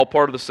all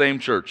part of the same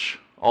church,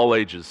 all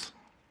ages,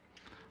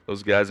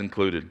 those guys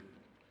included.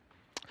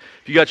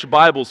 If you got your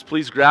Bibles,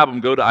 please grab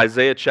them. Go to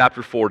Isaiah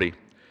chapter 40.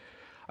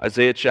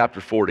 Isaiah chapter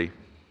 40.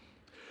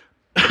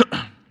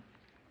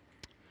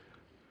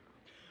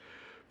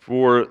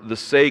 For the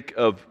sake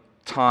of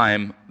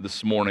time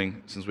this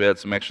morning, since we had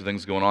some extra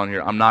things going on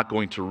here, I'm not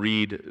going to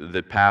read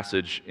the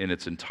passage in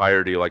its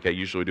entirety like I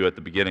usually do at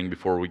the beginning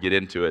before we get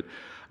into it.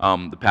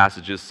 The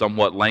passage is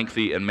somewhat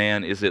lengthy, and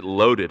man, is it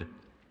loaded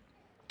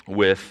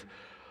with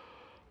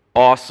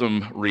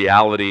awesome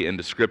reality and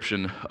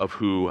description of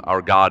who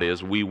our God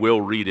is. We will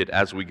read it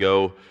as we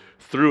go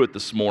through it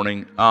this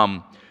morning.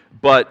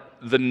 But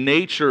the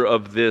nature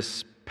of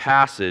this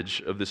passage,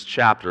 of this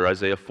chapter,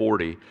 Isaiah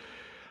 40,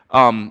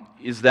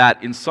 is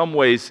that in some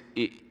ways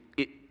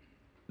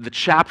the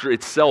chapter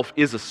itself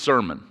is a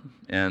sermon.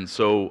 And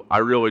so I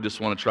really just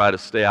want to try to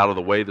stay out of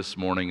the way this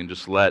morning and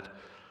just let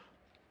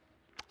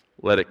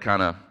it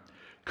kind of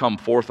come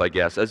forth, I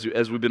guess.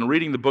 As we've been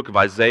reading the book of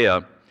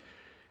Isaiah,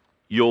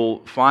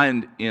 you'll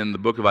find in the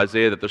book of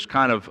Isaiah that there's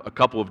kind of a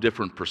couple of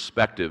different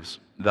perspectives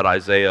that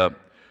Isaiah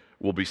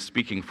will be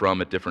speaking from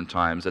at different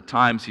times. At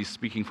times, he's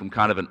speaking from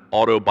kind of an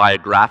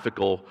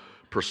autobiographical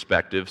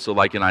perspective. So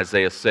like in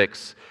Isaiah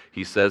 6,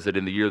 he says that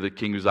in the year that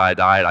King Uzziah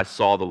died, I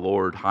saw the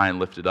Lord high and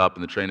lifted up,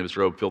 and the train of his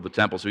robe filled the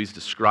temple. So he's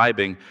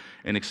describing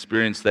an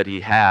experience that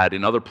he had.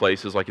 In other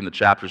places, like in the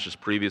chapters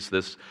just previous to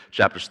this,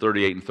 chapters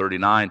 38 and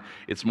 39,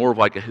 it's more of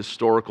like a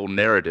historical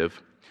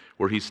narrative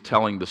where he's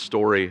telling the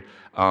story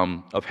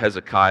of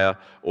Hezekiah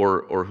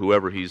or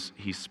whoever he's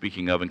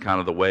speaking of and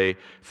kind of the way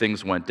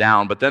things went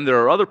down. But then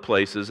there are other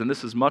places, and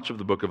this is much of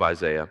the book of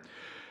Isaiah,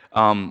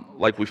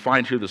 like we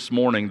find here this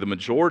morning, the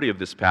majority of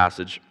this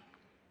passage,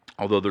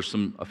 although there's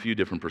a few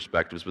different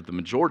perspectives, but the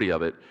majority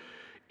of it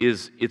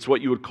it's what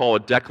you would call a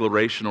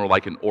declaration or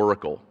like an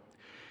oracle.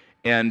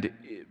 And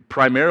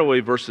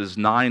primarily verses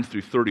 9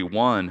 through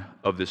 31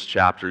 of this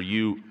chapter,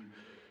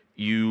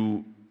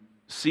 you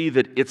see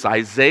that it's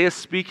Isaiah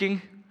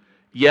speaking,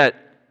 yet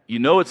you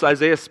know it's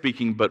Isaiah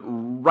speaking, but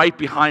right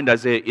behind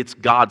Isaiah, it's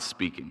God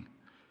speaking.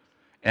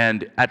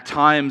 And at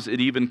times, it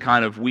even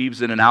kind of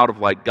weaves in and out of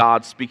like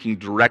God speaking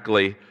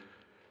directly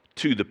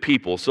to the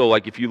people. So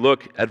like if you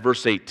look at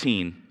verse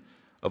 18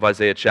 of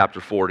Isaiah chapter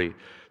 40, it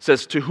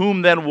says, "To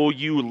whom then will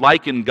you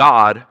liken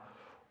God,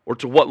 or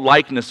to what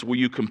likeness will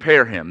you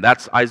compare him?"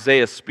 That's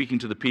Isaiah speaking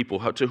to the people.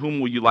 To whom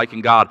will you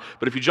liken God?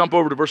 But if you jump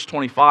over to verse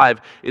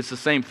 25, it's the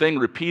same thing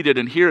repeated,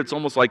 and here it's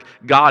almost like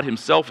God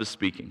himself is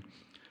speaking.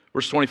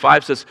 Verse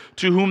 25 says,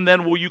 "To whom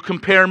then will you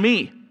compare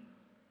me,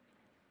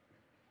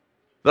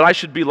 that I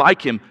should be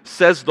like him,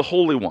 says the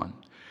Holy One."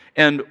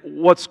 And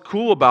what's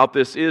cool about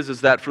this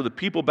is that for the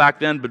people back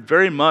then, but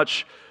very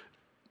much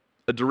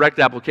a direct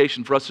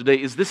application for us today,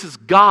 is this is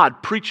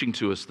God preaching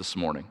to us this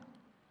morning.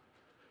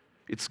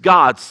 It's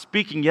God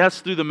speaking,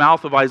 yes, through the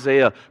mouth of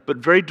Isaiah, but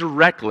very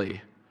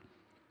directly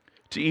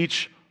to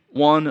each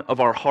one of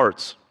our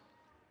hearts.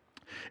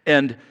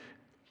 And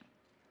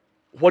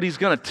what he's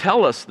going to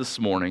tell us this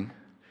morning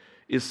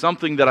is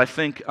something that I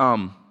think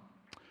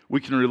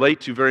we can relate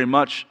to very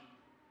much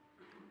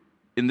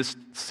in this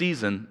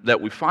season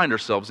that we find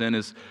ourselves in.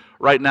 Is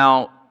right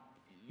now,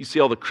 you see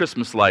all the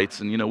Christmas lights,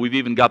 and we've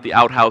even got the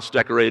outhouse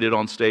decorated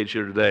on stage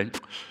here today.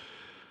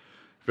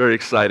 Very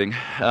exciting.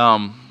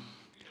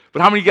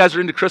 But how many of you guys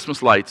are into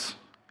Christmas lights?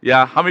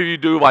 Yeah? How many of you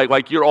do,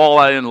 like you're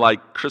all in,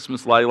 like,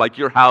 Christmas light, like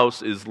your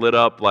house is lit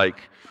up,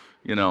 like,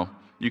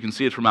 you can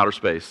see it from outer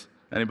space?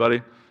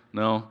 Anybody?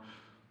 No?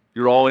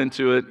 You're all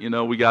into it.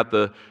 We got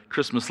the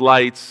Christmas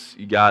lights,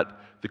 you got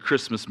the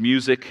Christmas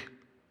music,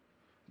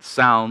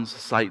 sounds,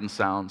 sight and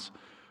sounds,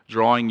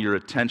 drawing your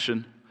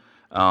attention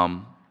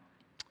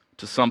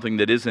to something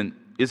that isn't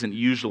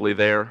usually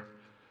there.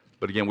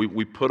 But again,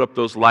 we put up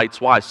those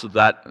lights. Why? So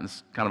that, and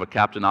it's kind of a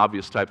Captain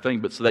Obvious type thing,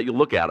 but so that you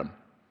look at them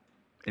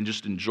and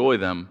just enjoy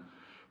them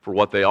for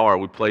what they are.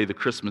 We play the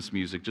Christmas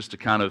music just to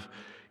kind of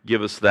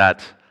give us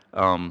that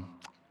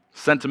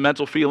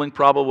sentimental feeling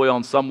probably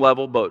on some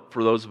level, but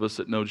for those of us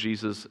that know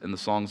Jesus and the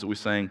songs that we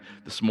sang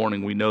this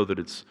morning, we know that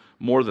it's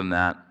more than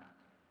that.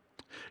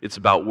 It's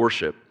about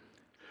worship.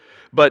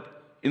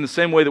 But in the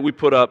same way that we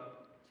put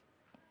up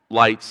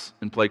lights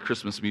and play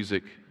Christmas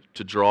music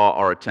to draw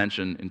our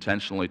attention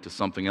intentionally to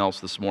something else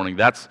this morning,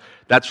 that's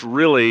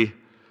really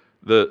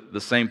the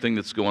same thing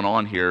that's going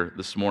on here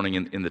this morning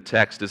in the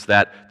text, is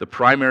that the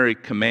primary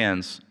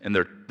commands, and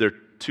they're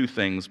two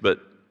things, but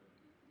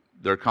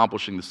they're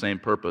accomplishing the same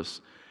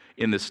purpose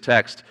in this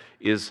text,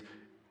 it's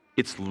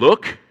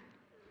look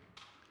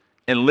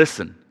and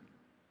listen.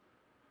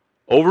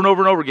 Over and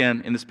over and over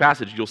again in this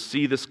passage, you'll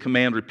see this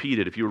command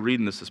repeated if you were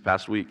reading this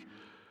past week.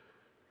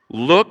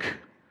 Look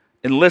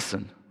and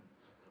listen.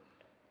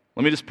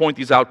 Let me just point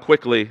these out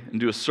quickly and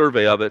do a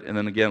survey of it, and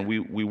then again, we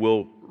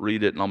will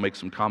read it, and I'll make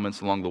some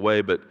comments along the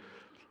way. But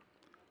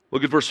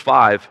look at verse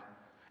 5.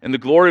 "And the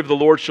glory of the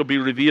Lord shall be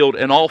revealed,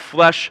 and all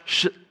flesh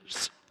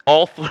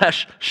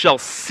shall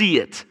see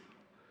it."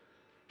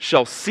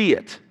 Shall see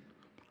it.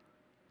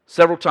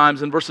 Several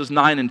times in verses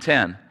 9 and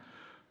 10.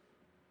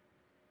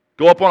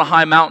 Go up on a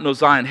high mountain, O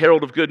Zion,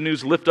 herald of good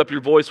news. Lift up your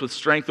voice with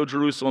strength, O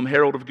Jerusalem,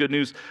 herald of good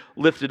news.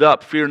 Lift it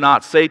up, fear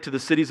not. Say to the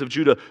cities of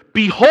Judah,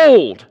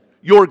 behold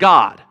your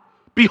God.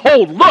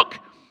 Behold, look.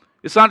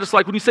 It's not just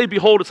like, when you say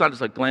behold, it's not just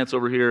like glance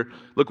over here,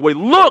 look away.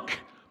 Look.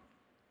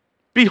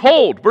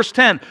 Behold. Verse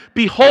 10,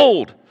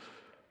 behold,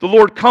 the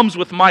Lord comes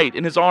with might,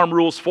 and his arm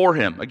rules for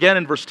him. Again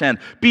in verse 10,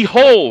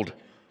 behold,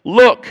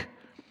 look.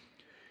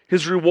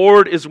 His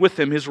reward is with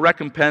him, his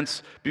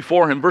recompense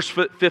before him. Verse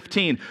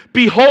 15,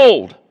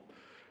 behold,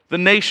 the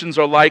nations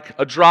are like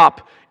a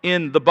drop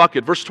in the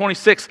bucket. Verse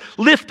 26,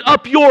 lift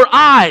up your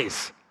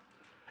eyes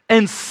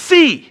and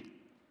see.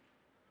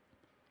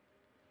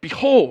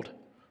 Behold,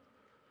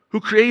 who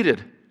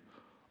created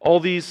all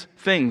these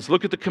things.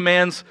 Look at the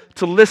commands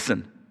to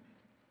listen,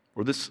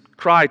 or this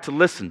cry to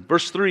listen.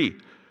 Verse 3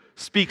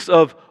 speaks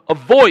of a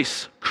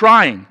voice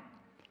crying.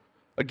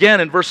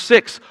 Again in verse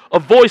 6, a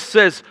voice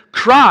says,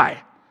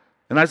 cry.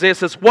 And Isaiah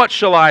says, what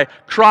shall I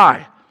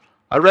cry?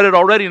 I read it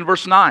already in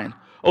verse 9.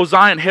 O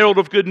Zion, herald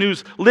of good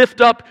news, lift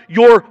up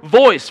your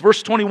voice.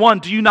 Verse 21,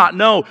 do you not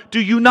know?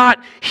 Do you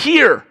not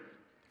hear?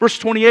 Verse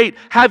 28,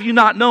 have you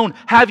not known?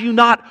 Have you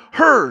not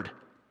heard?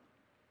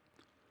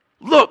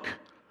 Look,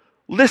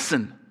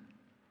 listen.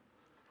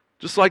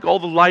 Just like all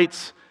the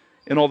lights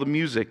and all the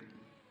music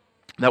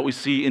that we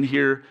see in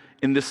here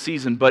in this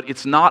season, but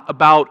it's not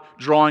about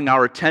drawing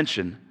our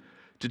attention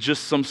to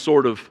just some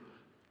sort of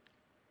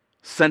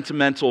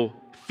sentimental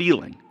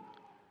feeling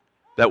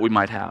that we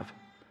might have.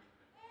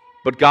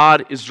 But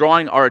God is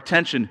drawing our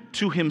attention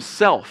to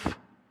himself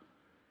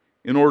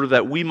in order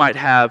that we might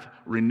have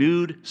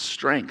renewed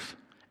strength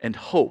and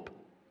hope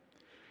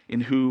in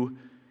who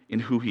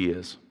he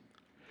is.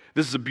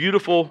 This is a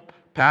beautiful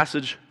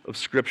passage of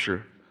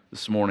Scripture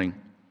this morning.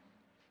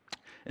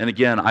 And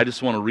again, I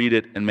just want to read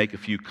it and make a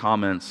few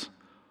comments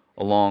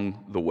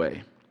along the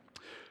way.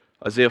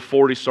 Isaiah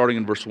 40, starting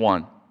in verse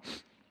 1.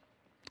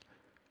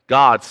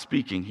 God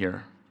speaking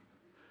here.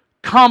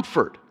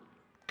 Comfort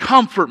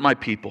my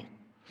people,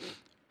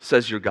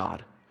 says your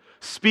God.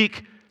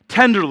 Speak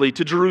tenderly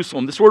to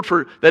Jerusalem. This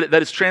word that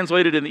is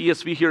translated in the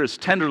ESV here is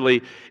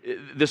tenderly.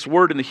 This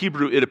word in the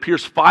Hebrew, it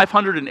appears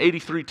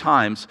 583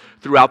 times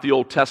throughout the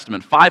Old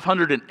Testament.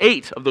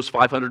 508 of those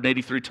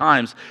 583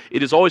 times,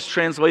 it is always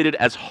translated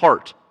as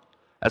heart.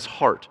 As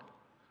heart.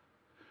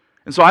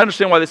 And so I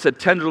understand why they said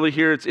tenderly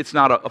here. It's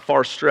not a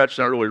far stretch,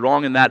 not really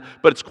wrong in that,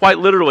 but it's quite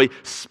literally,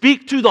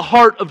 speak to the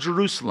heart of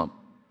Jerusalem.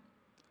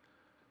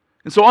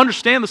 And so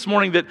understand this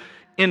morning that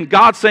in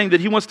God saying that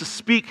he wants to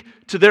speak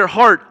to their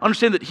heart,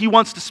 understand that he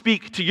wants to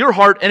speak to your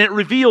heart, and it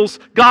reveals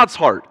God's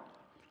heart.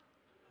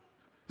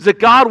 Is that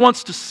God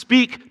wants to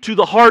speak to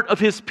the heart of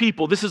his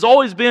people. This has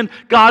always been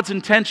God's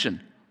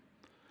intention.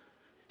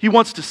 He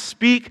wants to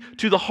speak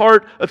to the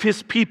heart of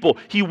his people.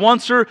 He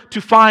wants her to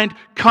find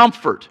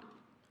comfort.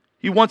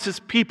 He wants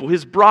his people,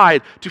 his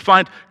bride, to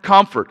find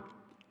comfort.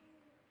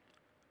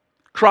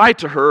 Cry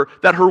to her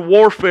that her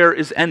warfare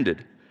is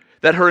ended,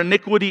 that her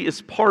iniquity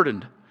is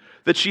pardoned,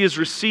 that she has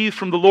received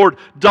from the Lord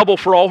double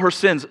for all her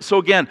sins. So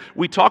again,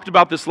 we talked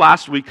about this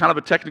last week, kind of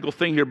a technical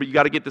thing here, but you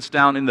got to get this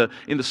down in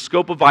the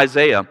scope of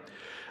Isaiah.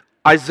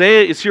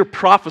 Isaiah is here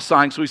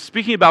prophesying, so he's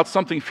speaking about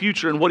something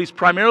future, and what he's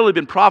primarily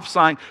been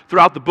prophesying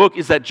throughout the book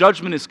is that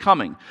judgment is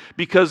coming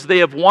because they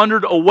have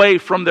wandered away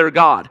from their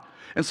God.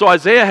 And so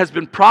Isaiah has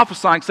been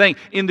prophesying, saying,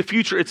 in the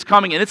future it's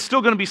coming, and it's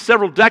still going to be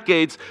several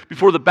decades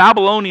before the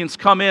Babylonians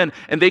come in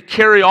and they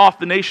carry off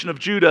the nation of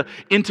Judah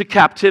into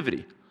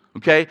captivity.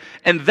 Okay?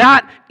 And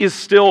that is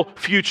still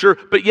future,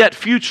 but yet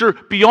future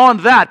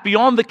beyond that,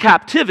 beyond the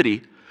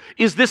captivity,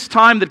 is this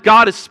time that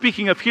God is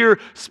speaking of here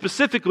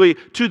specifically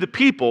to the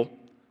people,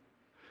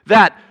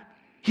 that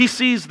he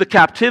sees the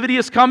captivity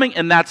is coming,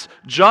 and that's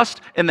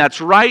just and that's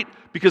right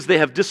because they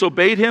have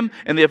disobeyed him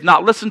and they have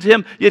not listened to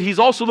him. Yet he's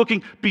also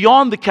looking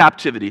beyond the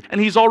captivity, and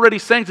he's already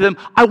saying to them,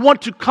 I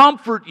want to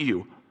comfort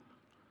you.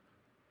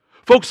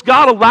 Folks,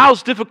 God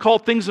allows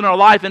difficult things in our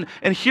life,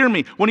 and hear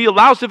me, when he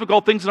allows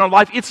difficult things in our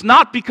life, it's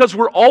not because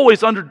we're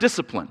always under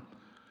discipline.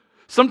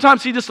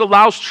 Sometimes he just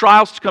allows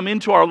trials to come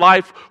into our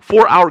life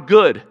for our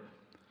good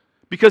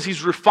because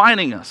he's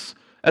refining us,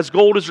 as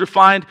gold is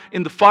refined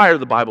in the fire,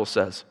 the Bible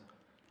says.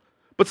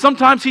 But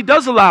sometimes he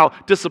does allow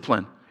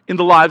discipline in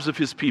the lives of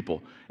his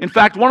people. In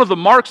fact, one of the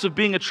marks of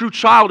being a true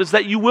child is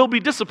that you will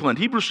be disciplined.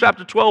 Hebrews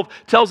chapter 12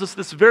 tells us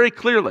this very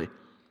clearly.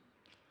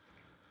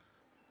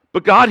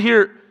 But God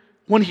here,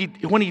 when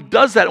he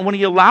does that and when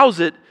he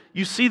allows it,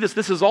 you see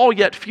this is all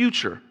yet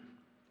future.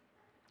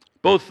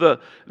 Both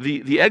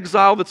the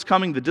exile that's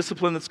coming, the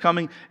discipline that's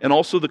coming, and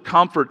also the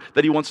comfort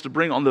that he wants to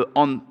bring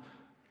on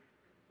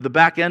the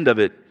back end of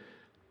it.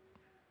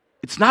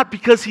 It's not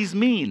because he's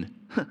mean.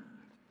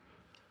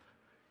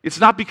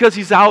 It's not because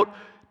he's out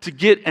to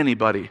get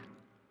anybody.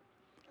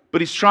 But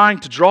he's trying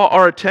to draw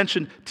our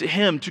attention to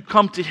him, to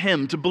come to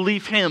him, to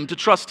believe him, to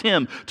trust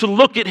him, to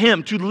look at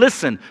him, to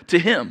listen to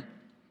him.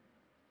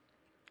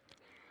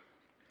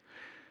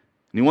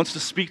 And he wants to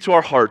speak to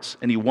our hearts,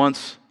 and he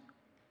wants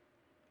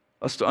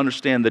us to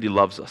understand that he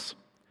loves us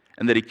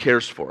and that he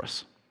cares for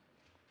us.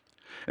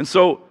 And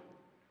so,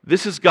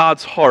 this is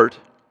God's heart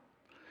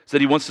It's that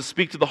he wants to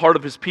speak to the heart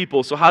of his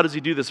people. So how does he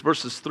do this?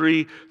 Verses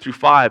 3 through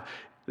 5.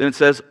 Then it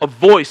says, a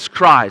voice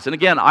cries. And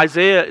again,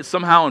 Isaiah is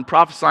somehow in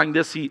prophesying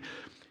this, he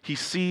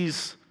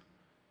sees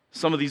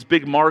some of these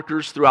big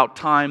markers throughout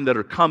time that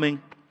are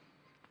coming.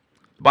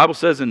 The Bible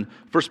says in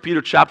 1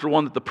 Peter chapter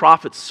 1 that the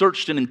prophets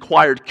searched and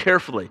inquired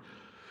carefully,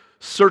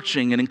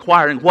 searching and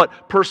inquiring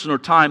what person or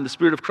time the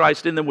Spirit of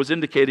Christ in them was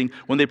indicating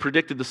when they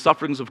predicted the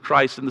sufferings of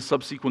Christ and the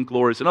subsequent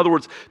glories. In other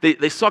words,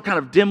 they saw kind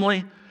of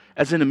dimly,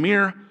 as in a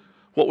mirror,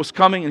 what was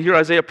coming. And here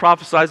Isaiah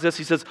prophesies this.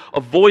 He says,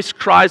 a voice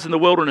cries in the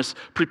wilderness,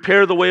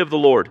 prepare the way of the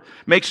Lord.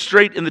 Make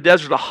straight in the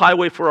desert a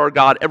highway for our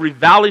God. Every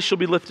valley shall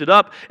be lifted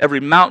up, every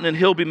mountain and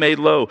hill be made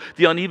low.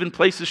 The uneven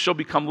places shall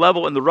become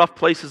level, and the rough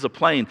places a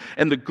plain.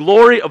 And the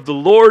glory of the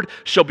Lord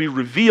shall be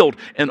revealed,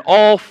 and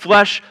all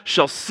flesh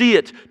shall see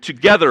it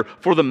together,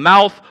 for the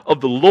mouth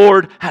of the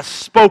Lord has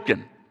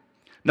spoken.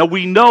 Now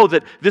we know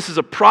that this is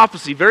a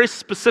prophecy very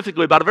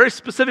specifically about a very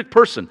specific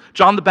person,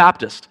 John the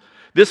Baptist.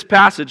 This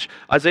passage,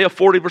 Isaiah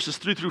 40, verses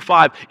 3 through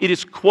 5, it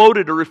is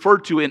quoted or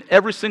referred to in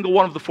every single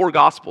one of the 4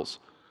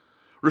 Gospels,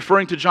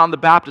 referring to John the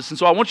Baptist. And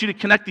so I want you to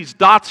connect these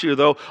dots here,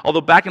 though,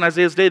 although back in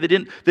Isaiah's day they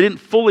didn't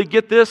fully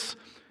get this.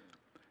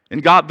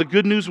 And God, the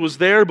good news was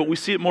there, but we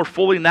see it more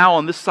fully now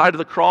on this side of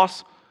the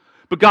cross.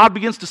 But God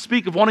begins to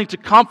speak of wanting to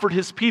comfort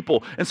his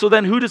people. And so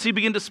then who does he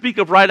begin to speak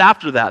of right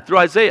after that? Through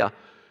Isaiah.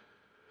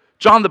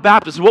 John the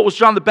Baptist. And what was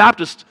John the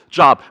Baptist's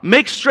job?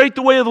 Make straight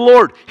the way of the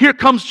Lord. Here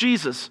comes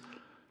Jesus.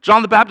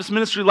 John the Baptist's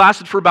ministry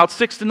lasted for about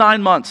 6 to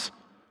 9 months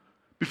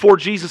before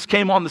Jesus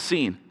came on the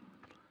scene.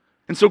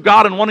 And so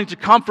God, in wanting to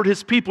comfort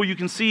his people, you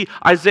can see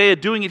Isaiah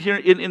doing it here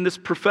in this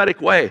prophetic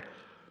way.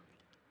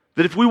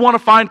 That if we want to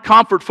find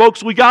comfort,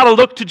 folks, we got to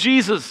look to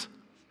Jesus.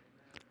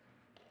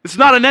 It's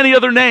not in any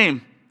other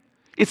name.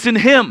 It's in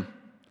him.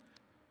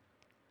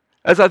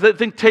 As I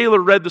think Taylor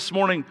read this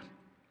morning,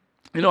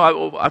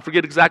 I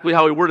forget exactly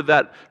how he worded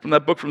that from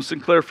that book from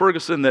Sinclair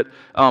Ferguson, that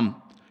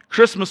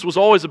Christmas was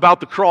always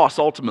about the cross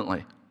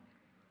ultimately.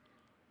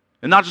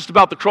 And not just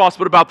about the cross,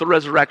 but about the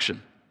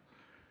resurrection.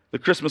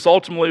 That Christmas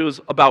ultimately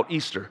was about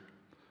Easter,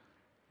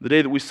 the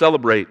day that we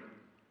celebrate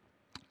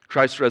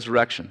Christ's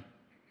resurrection.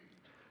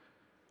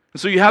 And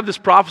so you have this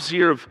prophecy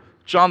here of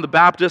John the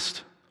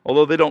Baptist,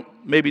 although they don't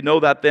maybe know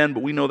that then,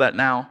 but we know that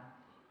now,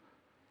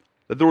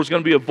 that there was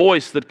going to be a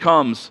voice that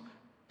comes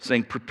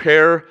saying,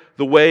 prepare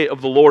the way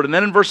of the Lord. And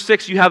then in verse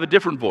 6, you have a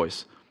different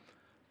voice.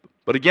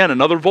 But again,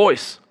 another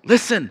voice.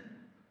 Listen.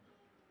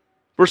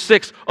 Verse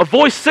 6, a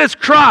voice says,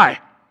 cry.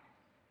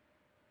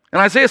 And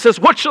Isaiah says,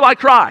 what shall I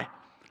cry?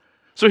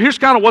 So here's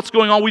kind of what's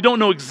going on. We don't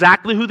know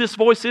exactly who this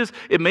voice is.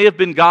 It may have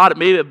been God. It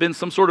may have been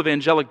some sort of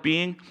angelic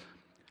being.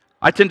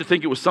 I tend to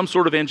think it was some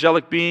sort of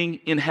angelic being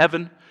in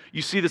heaven.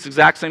 You see this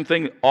exact same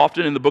thing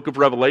often in the book of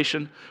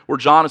Revelation, where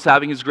John is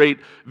having his great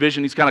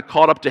vision. He's kind of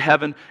caught up to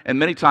heaven. And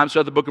many times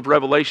throughout the book of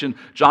Revelation,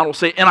 John will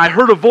say, and I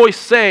heard a voice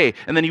say,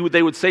 and then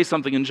they would say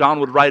something and John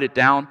would write it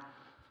down.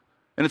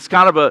 And it's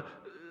kind of a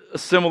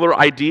similar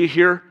idea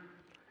here,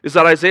 is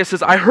that Isaiah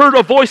says, I heard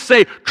a voice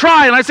say,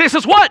 cry. And Isaiah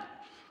says, what?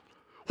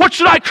 What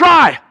should I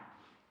cry?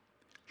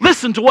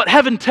 Listen to what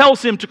heaven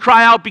tells him to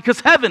cry out, because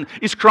heaven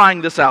is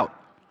crying this out.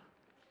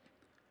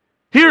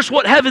 Here's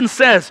what heaven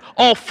says,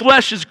 all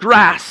flesh is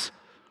grass,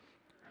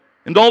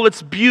 and all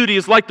its beauty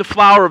is like the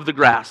flower of the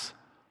grass.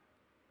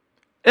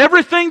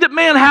 Everything that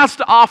man has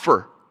to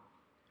offer,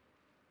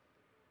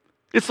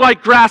 it's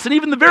like grass, and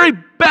even the very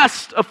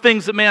best of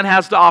things that man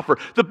has to offer,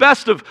 the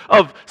best of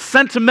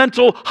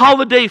sentimental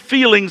holiday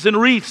feelings and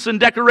wreaths and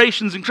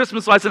decorations and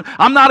Christmas lights, and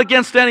I'm not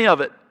against any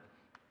of it.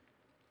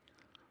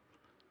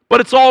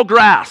 But it's all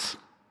grass.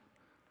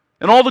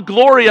 And all the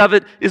glory of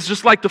it is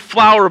just like the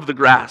flower of the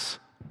grass.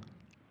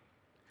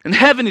 And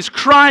heaven is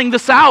crying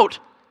this out.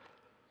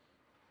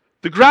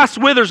 The grass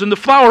withers and the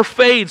flower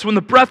fades when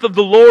the breath of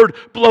the Lord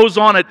blows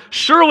on it.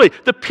 Surely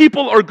the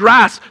people are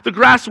grass. The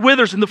grass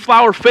withers and the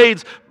flower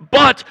fades,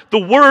 but the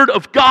word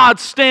of God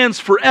stands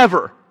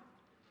forever.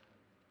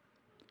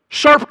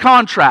 Sharp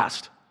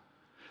contrast.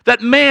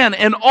 That man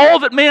and all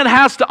that man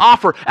has to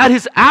offer, at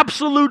his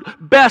absolute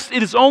best,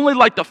 it is only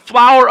like the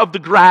flower of the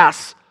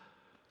grass.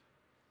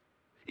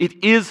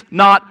 It is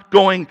not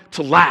going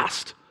to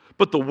last.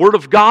 But the word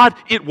of God,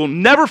 it will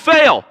never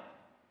fail.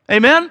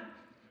 Amen?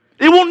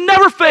 It will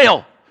never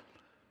fail.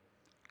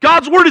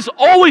 God's word is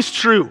always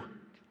true.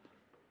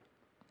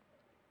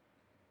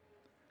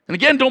 And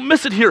again, don't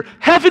miss it here.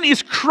 Heaven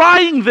is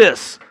crying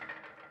this.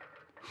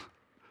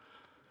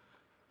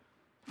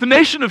 The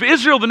nation of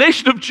Israel, the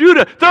nation of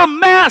Judah, they're a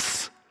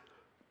mess.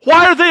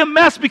 Why are they a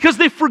mess? Because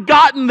they've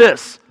forgotten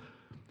this.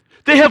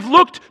 They have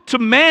looked to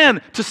man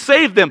to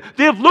save them.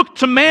 They have looked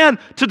to man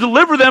to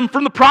deliver them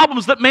from the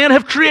problems that man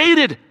have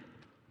created.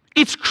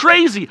 It's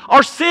crazy.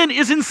 Our sin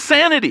is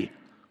insanity.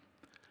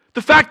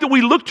 The fact that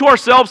we look to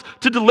ourselves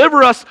to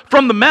deliver us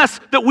from the mess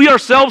that we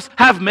ourselves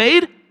have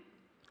made,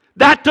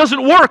 that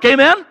doesn't work,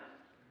 amen?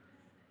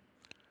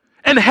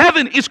 And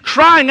heaven is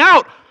crying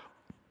out,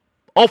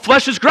 all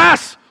flesh is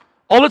grass,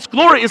 all its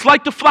glory is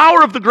like the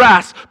flower of the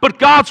grass, but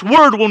God's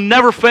word will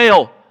never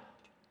fail.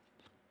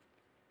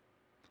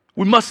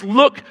 We must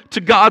look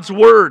to God's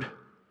Word.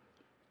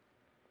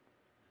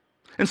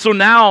 And so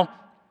now,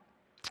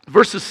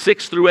 verses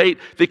 6 through 8,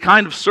 they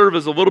kind of serve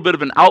as a little bit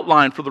of an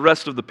outline for the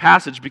rest of the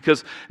passage,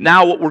 because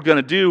now what we're going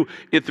to do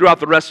throughout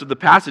the rest of the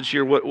passage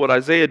here, what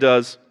Isaiah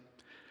does,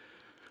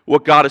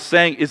 what God is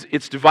saying is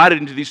it's divided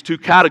into these two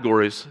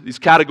categories. These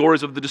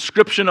categories of the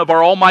description of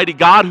our Almighty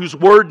God, whose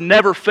Word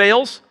never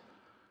fails,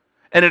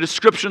 and a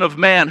description of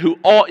man who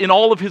in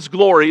all of his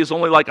glory is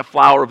only like a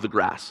flower of the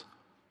grass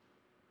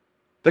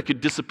that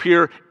could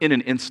disappear in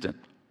an instant.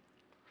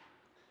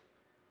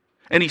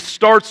 And he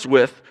starts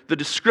with the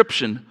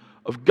description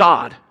of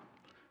God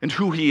and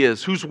who He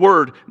is, whose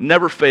Word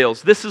never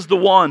fails. This is the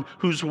one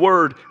whose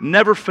Word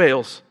never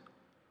fails.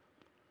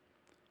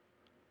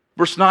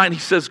 Verse 9, he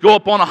says, "Go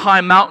up on a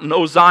high mountain,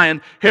 O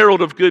Zion,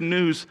 herald of good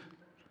news."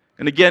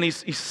 And again,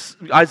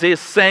 Isaiah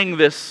sang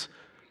this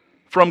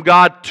from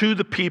God to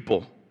the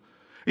people.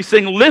 He's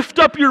saying, "Lift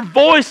up your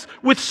voice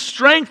with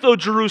strength, O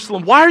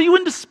Jerusalem." Why are you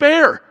in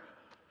despair?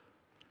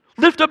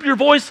 Lift up your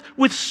voice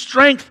with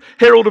strength,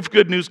 herald of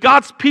good news.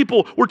 God's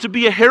people were to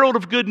be a herald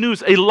of good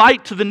news, a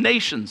light to the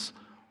nations.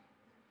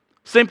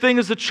 Same thing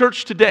as the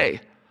church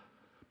today.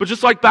 But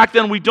just like back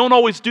then, we don't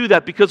always do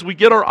that because we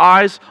get our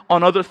eyes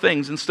on other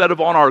things instead of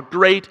on our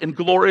great and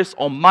glorious,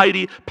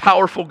 almighty,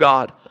 powerful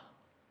God.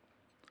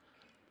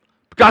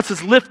 God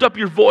says, "Lift up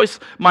your voice,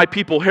 my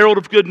people, herald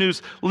of good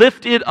news.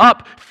 Lift it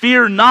up,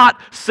 fear not.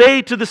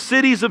 Say to the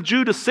cities of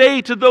Judah,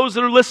 say to those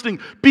that are listening,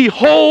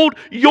 behold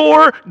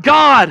your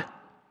God."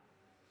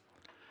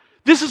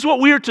 This is what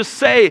we are to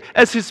say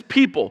as His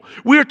people.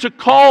 We are to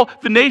call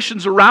the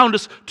nations around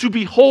us to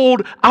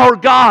behold our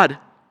God.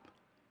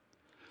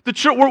 The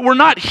church, we're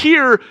not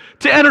here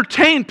to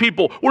entertain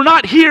people. We're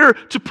not here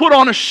to put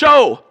on a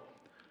show.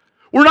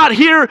 We're not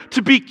here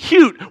to be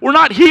cute. We're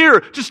not here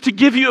just to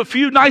give you a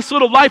few nice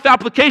little life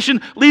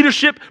application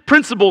leadership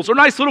principles or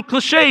nice little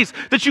cliches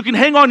that you can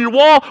hang on your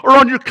wall or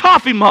on your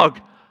coffee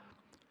mug.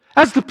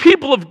 As the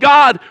people of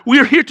God, we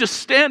are here to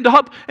stand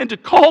up and to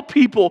call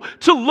people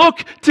to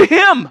look to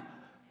Him,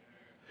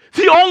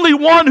 the only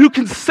one who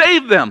can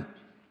save them.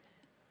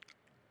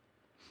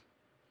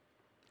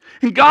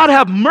 And God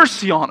have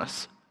mercy on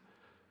us,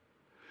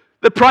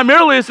 that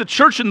primarily as a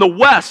church in the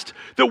West,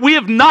 that we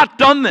have not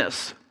done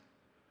this.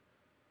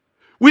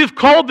 We have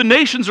called the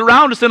nations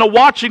around us in a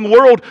watching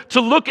world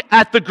to look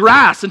at the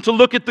grass and to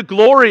look at the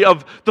glory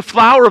of the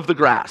flower of the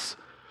grass.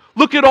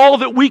 Look at all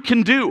that we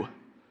can do.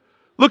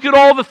 Look at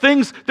all the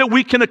things that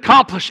we can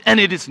accomplish, and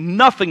it is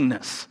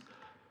nothingness.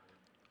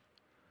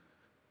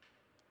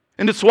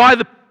 And it's why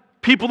the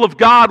people of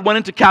God went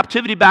into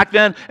captivity back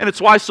then, and it's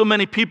why so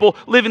many people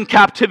live in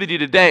captivity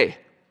today.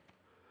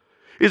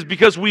 Is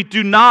because we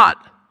do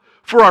not,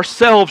 for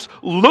ourselves,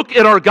 look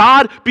at our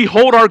God,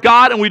 behold our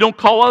God, and we don't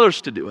call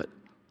others to do it.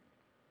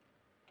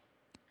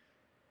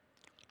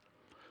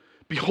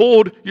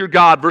 Behold your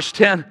God. Verse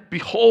 10,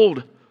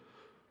 behold,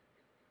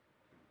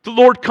 the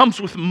Lord comes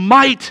with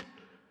might.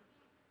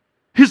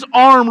 His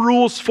arm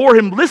rules for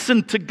Him.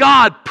 Listen to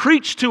God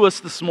preach to us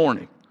this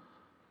morning.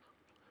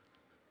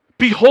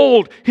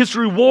 Behold, His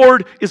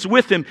reward is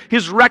with Him,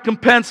 His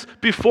recompense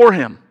before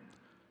Him.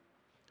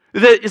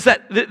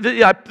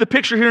 The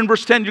picture here in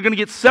verse 10, you're going to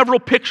get several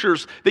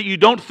pictures that you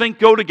don't think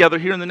go together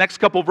here in the next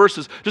couple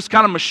verses, just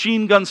kind of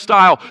machine gun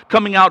style,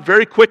 coming out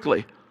very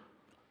quickly.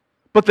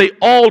 But they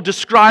all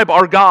describe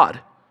our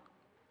God.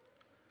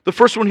 The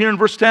first one here in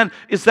verse 10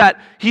 is that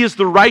He is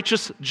the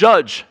righteous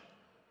judge,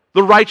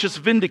 the righteous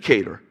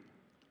vindicator.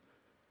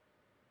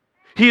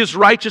 He is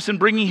righteous in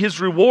bringing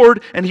His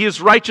reward, and He is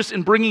righteous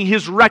in bringing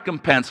His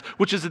recompense,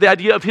 which is the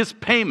idea of His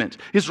payment,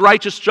 His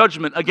righteous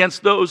judgment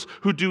against those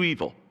who do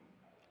evil.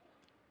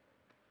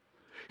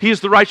 He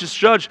is the righteous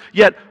judge,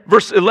 yet,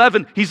 verse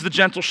 11, He's the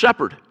gentle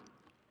shepherd.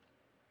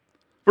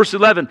 Verse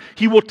 11,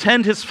 He will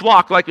tend His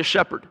flock like a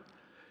shepherd.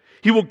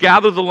 He will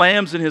gather the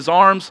lambs in His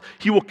arms.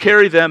 He will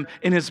carry them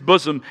in His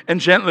bosom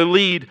and gently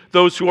lead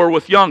those who are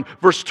with young.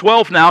 Verse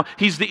 12 now,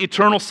 He's the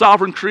eternal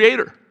sovereign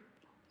creator,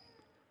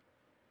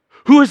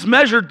 who has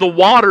measured the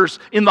waters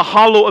in the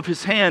hollow of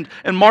His hand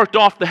and marked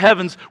off the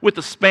heavens with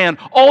a span.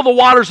 All the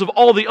waters of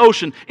all the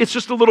ocean, it's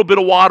just a little bit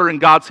of water in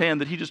God's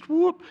hand that He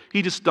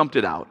just dumped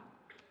it out.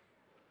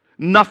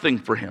 Nothing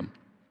for Him.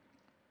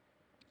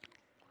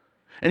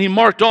 And He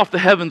marked off the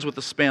heavens with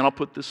a span. I'll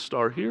put this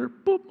star here,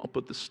 boop. I'll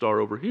put this star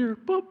over here,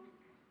 boop.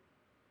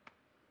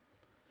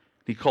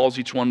 He calls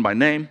each one by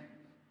name.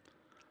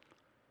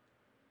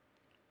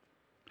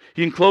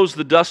 He enclosed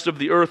the dust of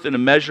the earth in a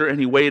measure, and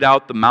He weighed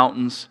out the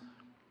mountains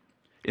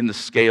in the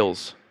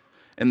scales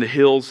and the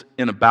hills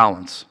in a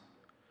balance.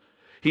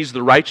 He's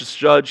the righteous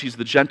judge. He's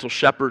the gentle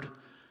shepherd.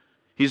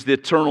 He's the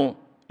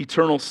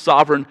eternal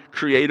sovereign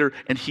creator,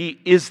 and He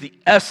is the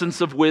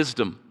essence of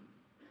wisdom.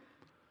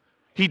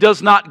 He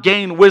does not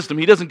gain wisdom.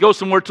 He doesn't go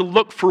somewhere to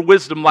look for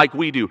wisdom like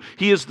we do.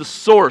 He is the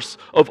source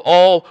of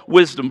all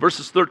wisdom.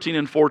 Verses 13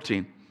 and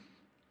 14.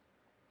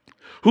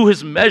 Who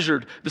has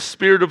measured the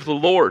Spirit of the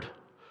Lord?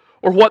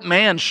 Or what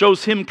man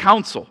shows Him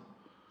counsel?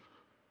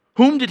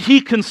 Whom did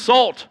He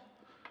consult?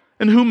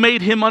 And who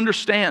made Him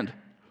understand?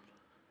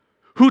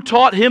 Who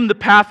taught him the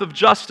path of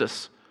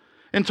justice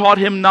and taught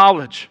him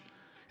knowledge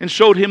and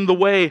showed him the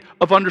way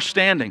of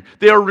understanding?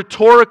 They are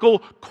rhetorical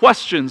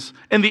questions,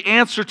 and the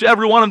answer to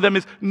every one of them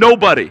is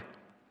nobody.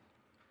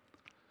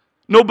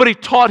 Nobody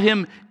taught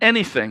him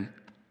anything.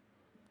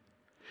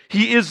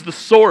 He is the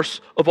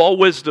source of all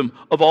wisdom,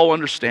 of all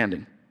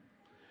understanding.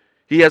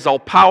 He has all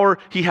power,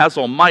 he has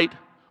all might.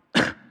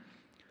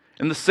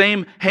 And the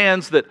same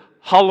hands that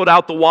hollowed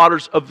out the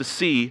waters of the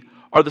sea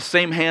are the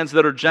same hands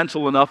that are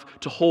gentle enough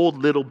to hold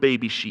little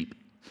baby sheep.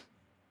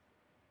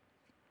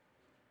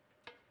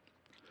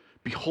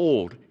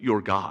 Behold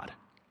your God.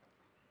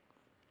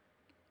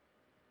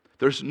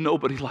 There's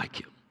nobody like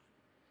him.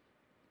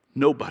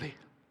 Nobody.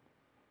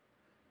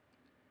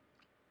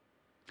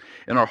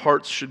 And our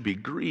hearts should be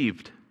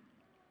grieved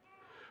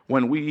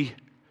when we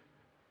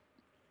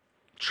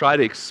try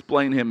to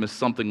explain him as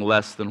something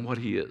less than what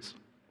he is.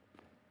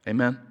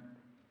 Amen?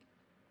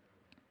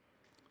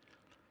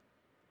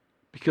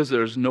 Because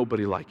there's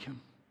nobody like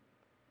him.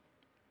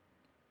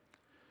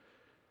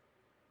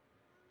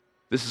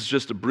 This is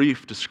just a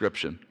brief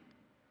description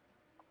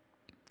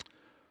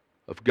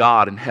of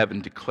God in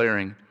heaven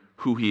declaring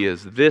who he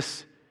is.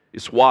 This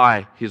is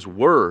why his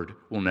word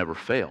will never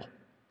fail.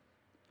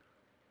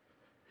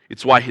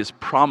 It's why his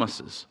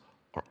promises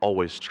are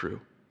always true.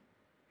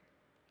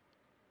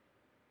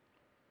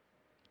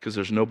 Because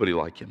there's nobody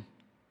like him.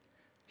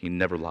 He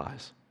never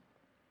lies.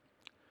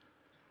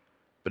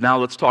 But now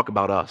let's talk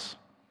about us.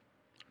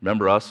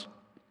 Remember us?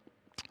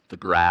 The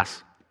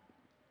grass.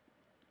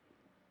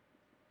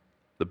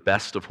 The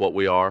best of what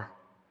we are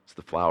is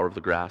the flower of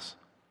the grass.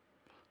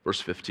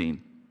 Verse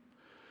 15.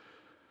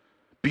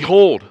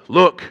 Behold,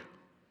 look.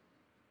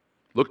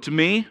 Look to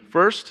me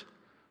first.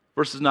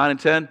 Verses 9 and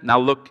 10. Now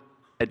look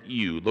at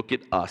you. Look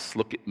at us.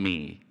 Look at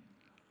me.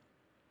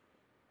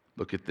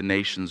 Look at the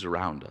nations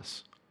around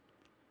us.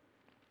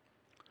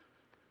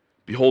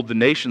 Behold, the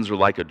nations are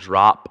like a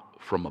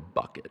drop from a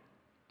bucket.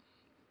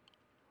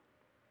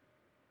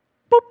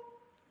 Boop.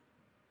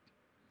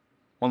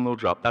 One little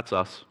drop. That's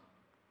us.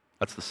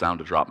 That's the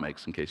sound a drop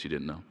makes, in case you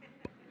didn't know.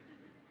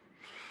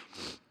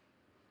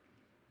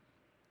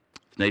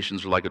 The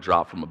nations are like a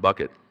drop from a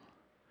bucket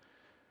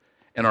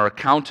and are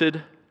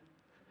accounted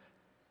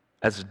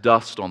as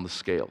dust on the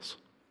scales.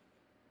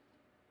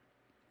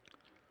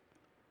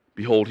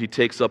 Behold, he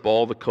takes up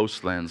all the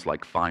coastlands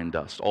like fine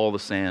dust, all the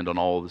sand on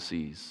all the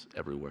seas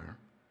everywhere.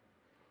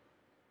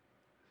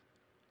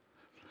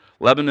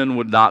 Lebanon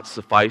would not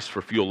suffice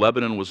for fuel.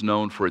 Lebanon was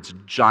known for its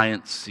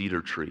giant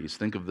cedar trees.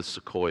 Think of the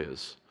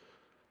sequoias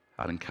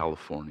out in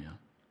California.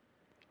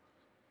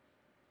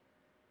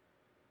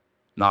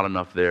 Not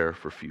enough there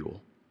for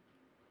fuel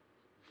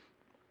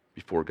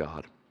before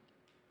God.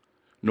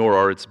 Nor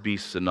are its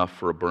beasts enough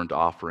for a burnt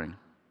offering.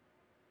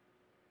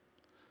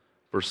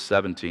 Verse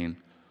 17.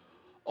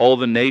 All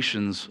the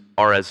nations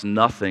are as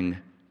nothing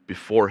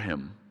before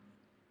him.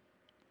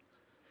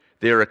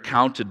 They are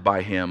accounted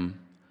by him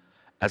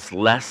as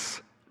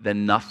less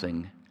than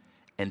nothing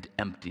and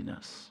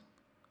emptiness.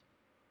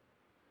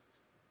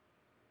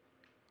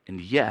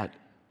 And yet,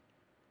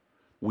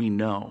 we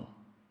know,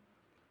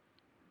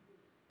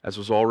 as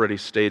was already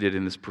stated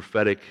in this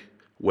prophetic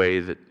way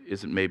that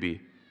is a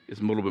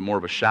little bit more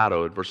of a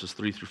shadow in verses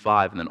 3 through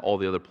 5 and then all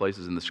the other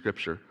places in the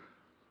Scripture,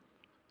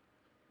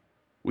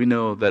 we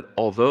know that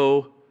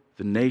although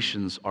the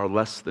nations are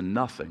less than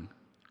nothing,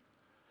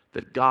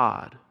 that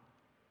God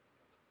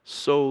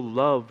so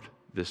loved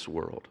this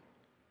world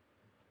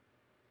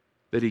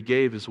that he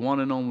gave his one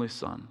and only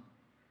Son,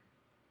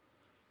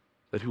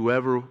 that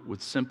whoever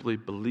would simply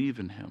believe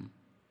in him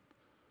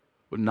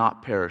would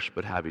not perish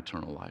but have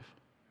eternal life.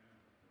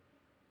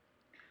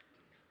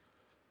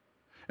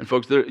 And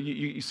folks,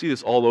 you see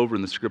this all over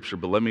in the Scripture,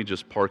 but let me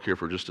just park here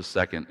for just a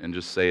second and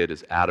just say it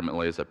as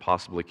adamantly as I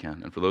possibly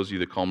can. And for those of you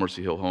that call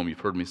Mercy Hill home, you've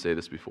heard me say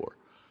this before.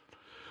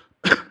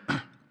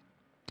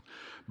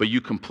 But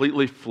you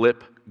completely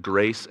flip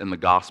grace and the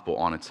gospel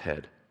on its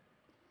head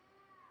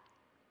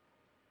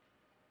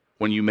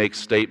when you make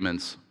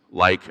statements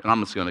like, and I'm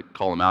just going to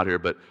call him out here,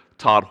 but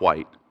Todd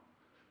White,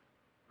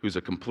 who's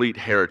a complete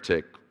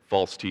heretic,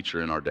 false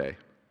teacher in our day.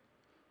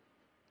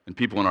 And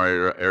people in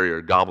our area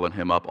are gobbling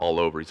him up all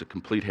over. He's a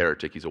complete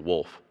heretic. He's a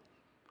wolf.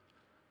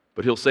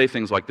 But he'll say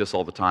things like this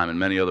all the time, and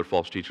many other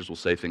false teachers will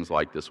say things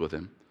like this with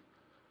him.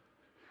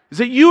 Is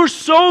that you are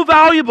so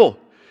valuable,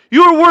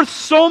 you are worth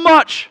so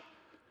much,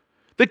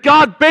 that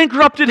God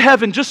bankrupted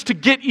heaven just to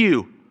get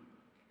you.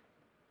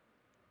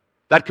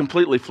 That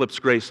completely flips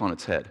grace on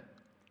its head.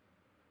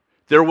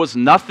 There was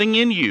nothing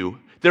in you,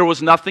 there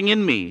was nothing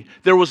in me,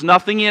 there was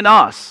nothing in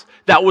us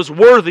that was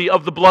worthy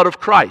of the blood of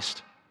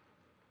Christ.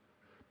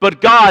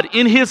 But God,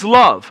 in his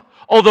love,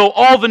 although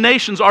all the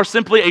nations are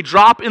simply a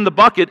drop in the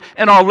bucket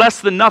and are less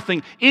than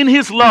nothing, in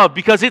his love,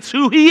 because it's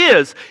who he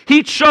is,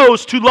 he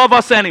chose to love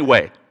us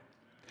anyway.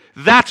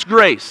 That's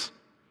grace.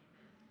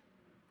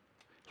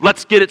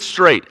 Let's get it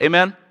straight.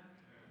 Amen?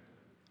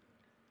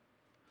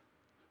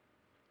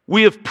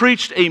 We have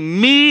preached a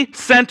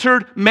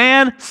me-centered,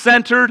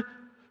 man-centered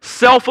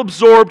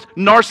self-absorbed,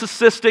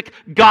 narcissistic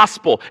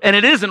gospel. And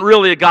it isn't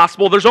really a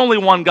gospel. There's only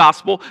one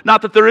gospel.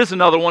 Not that there is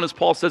another one, as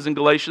Paul says in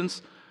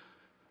Galatians.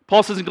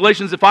 Paul says in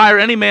Galatians, if I or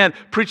any man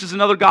preaches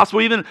another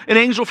gospel, even an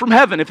angel from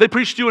heaven, if they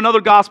preach to you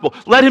another gospel,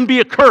 let him be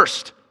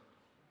accursed.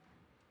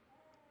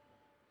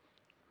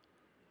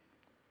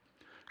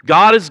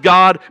 God is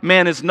God,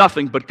 man is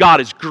nothing, but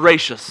God is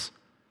gracious.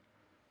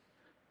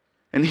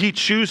 And he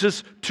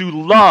chooses to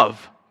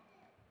love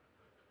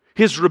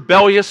his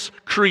rebellious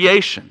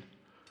creation,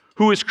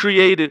 who has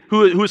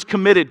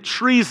committed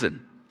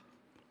treason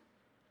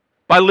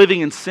by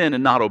living in sin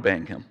and not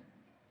obeying him.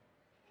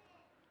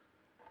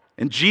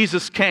 And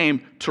Jesus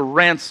came to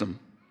ransom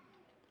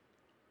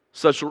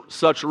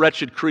such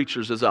wretched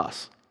creatures as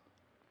us,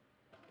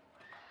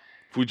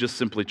 if we just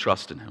simply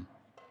trust in him.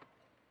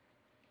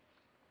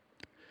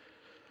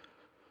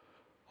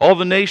 All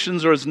the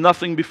nations are as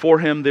nothing before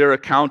him. They are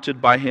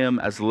accounted by him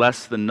as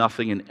less than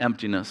nothing in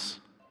emptiness.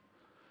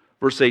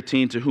 Verse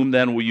 18, to whom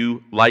then will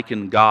you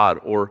liken God,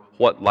 or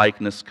what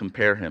likeness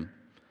compare him?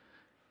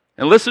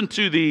 And listen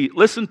to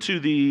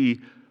the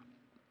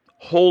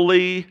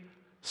holy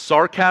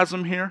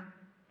sarcasm here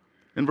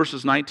in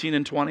verses 19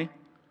 and 20.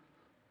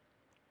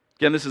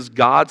 Again, this is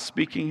God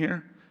speaking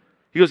here.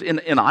 He goes, an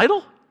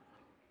idol?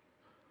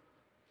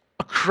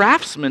 A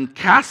craftsman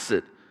casts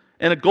it,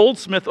 and a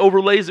goldsmith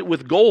overlays it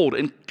with gold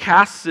and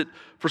casts it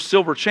for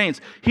silver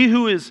chains. He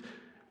who is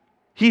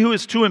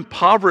too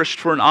impoverished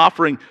for an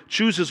offering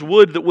chooses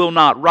wood that will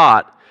not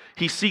rot.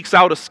 He seeks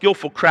out a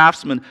skillful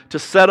craftsman to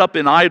set up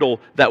an idol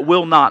that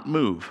will not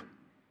move.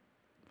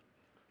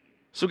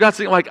 So God's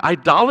saying, like,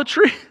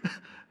 idolatry?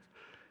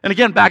 And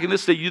again, back in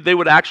this day, they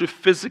would actually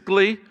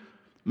physically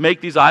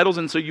make these idols.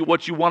 And so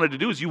what you wanted to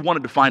do is you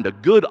wanted to find a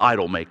good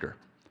idol maker.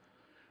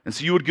 And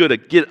so you would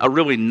get a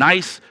really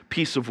nice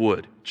piece of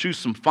wood, choose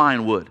some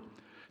fine wood,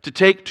 to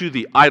take to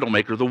the idol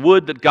maker, the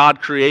wood that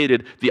God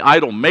created, the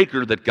idol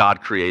maker that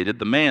God created,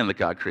 the man that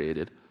God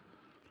created.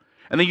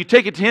 And then you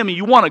take it to him, and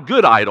you want a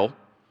good idol,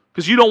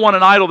 because you don't want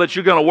an idol that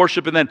you're going to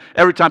worship, and then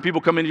every time people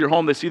come into your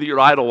home, they see that your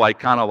idol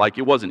kind of like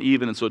it wasn't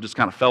even, and so it just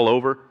kind of fell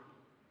over.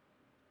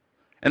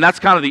 And that's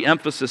kind of the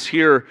emphasis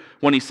here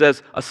when he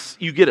says,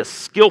 you get a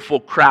skillful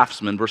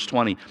craftsman, verse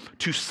 20,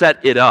 to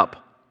set it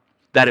up,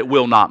 that it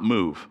will not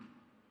move.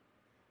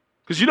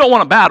 Because you don't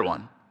want a bad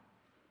one.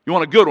 You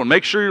want a good one.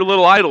 Make sure your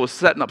little idol is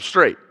setting up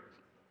straight.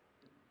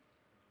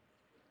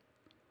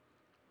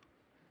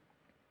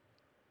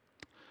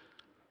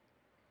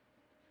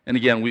 And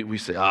again, we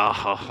say,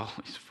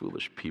 these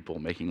foolish people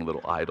making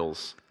little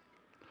idols.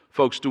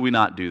 Folks, do we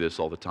not do this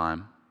all the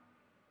time?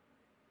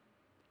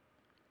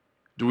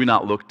 Do we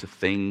not look to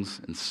things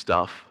and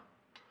stuff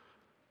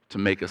to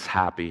make us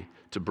happy,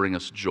 to bring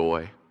us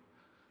joy?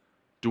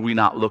 Do we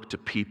not look to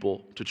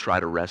people to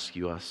try to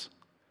rescue us?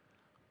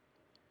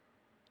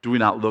 Do we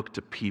not look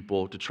to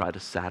people to try to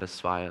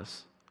satisfy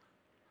us?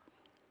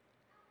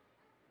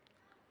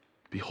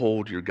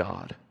 Behold your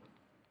God.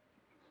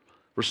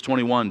 Verse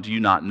 21, do you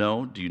not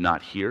know? Do you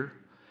not hear?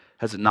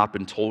 Has it not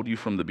been told you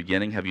from the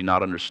beginning? Have you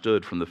not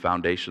understood from the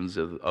foundations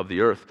of the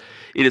earth?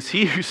 It is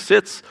he who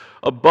sits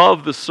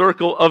above the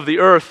circle of the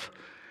earth,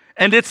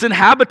 and its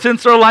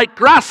inhabitants are like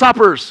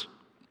grasshoppers.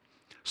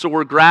 So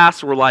we're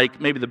grass, we're like,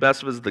 maybe the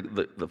best of us is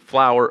the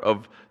flower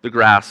of the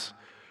grass.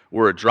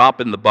 We're a drop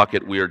in the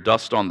bucket. We are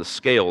dust on the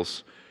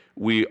scales.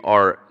 We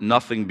are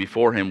nothing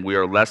before him. We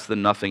are less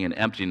than nothing in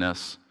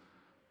emptiness.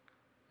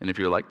 And if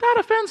you're like, that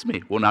offends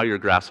me, well, now you're a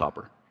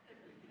grasshopper.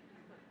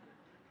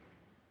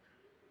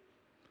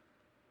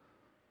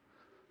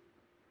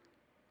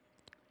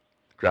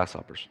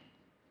 Grasshoppers.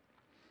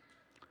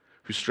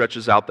 Who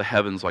stretches out the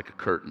heavens like a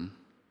curtain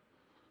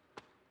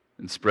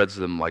and spreads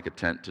them like a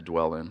tent to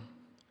dwell in.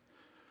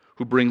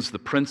 Who brings the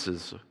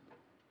princes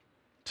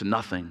to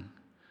nothing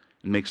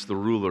and makes the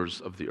rulers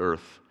of the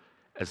earth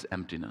as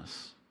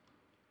emptiness.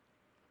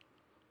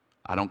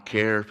 I don't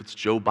care if it's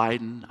Joe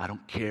Biden. I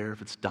don't care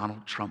if it's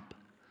Donald Trump.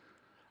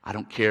 I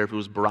don't care if it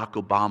was Barack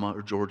Obama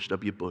or George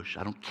W. Bush.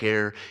 I don't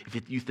care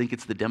if you think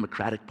it's the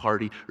Democratic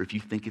Party or if you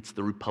think it's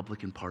the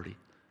Republican Party.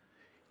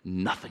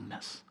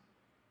 Nothingness.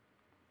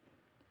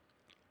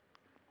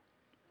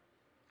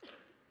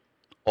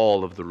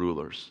 All of the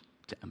rulers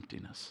to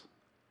emptiness.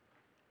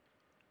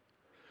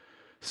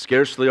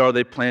 Scarcely are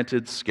they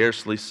planted,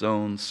 scarcely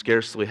sown,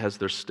 scarcely has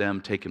their stem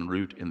taken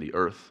root in the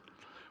earth,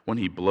 when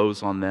he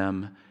blows on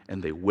them,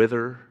 and they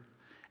wither,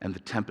 and the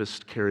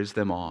tempest carries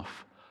them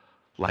off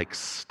like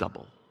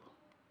stubble.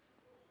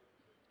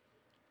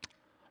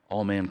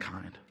 All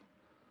mankind,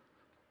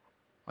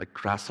 like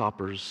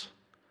grasshoppers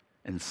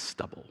and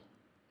stubble.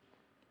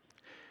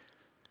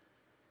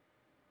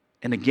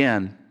 And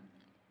again,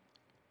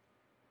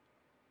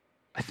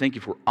 I think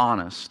if we're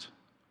honest,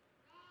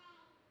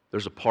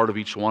 there's a part of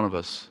each one of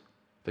us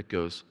that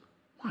goes,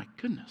 my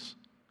goodness,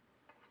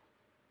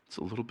 it's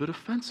a little bit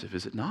offensive,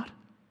 is it not?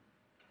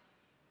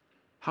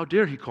 How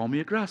dare he call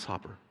me a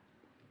grasshopper?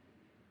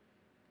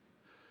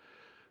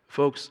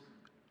 Folks,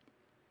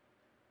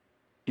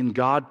 in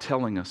God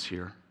telling us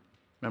here,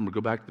 remember,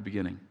 go back to the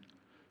beginning,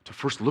 to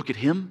first look at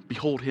him,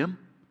 behold him,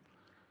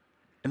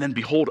 and then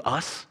behold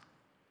us.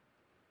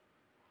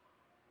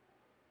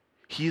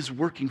 He is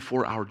working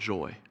for our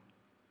joy.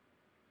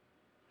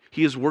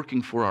 He is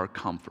working for our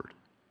comfort.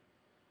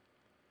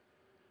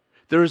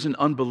 There is an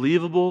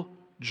unbelievable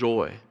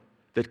joy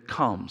that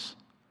comes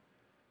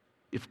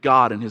if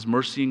God, in His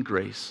mercy and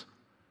grace,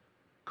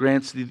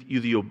 grants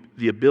you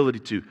the ability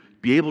to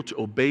be able to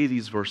obey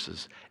these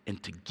verses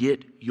and to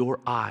get your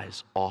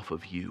eyes off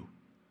of you.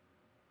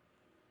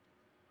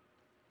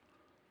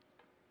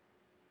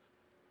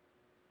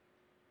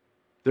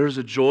 There is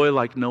a joy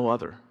like no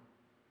other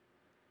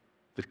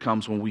that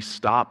comes when we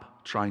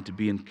stop trying to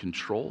be in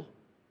control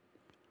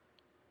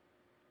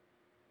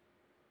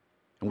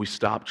and we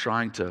stop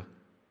trying to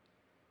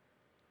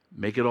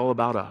make it all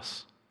about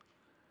us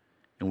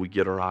and we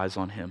get our eyes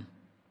on Him.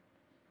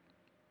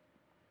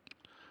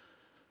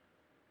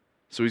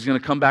 So He's going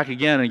to come back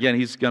again, and again,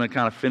 He's going to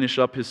kind of finish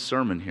up His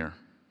sermon here.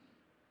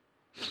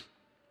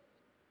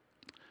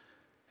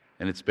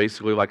 And it's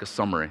basically like a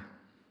summary,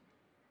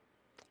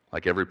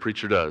 like every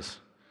preacher does.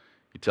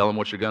 You tell them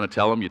what you're going to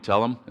tell them, you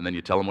tell them, and then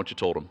you tell them what you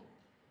told them.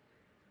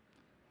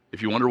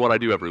 If you wonder what I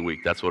do every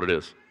week, that's what it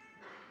is.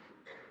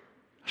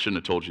 I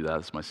shouldn't have told you that.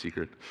 It's my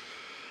secret.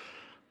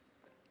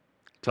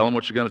 Tell them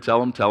what you're going to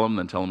tell them,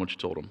 then tell them what you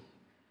told them.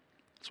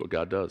 That's what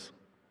God does.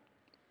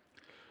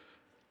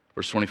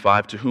 Verse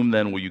 25, to whom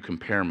then will you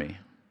compare me,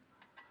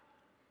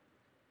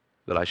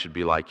 that I should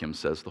be like Him,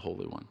 says the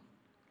Holy One.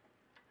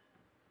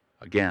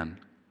 Again,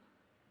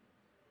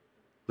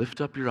 lift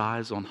up your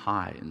eyes on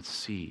high and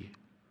see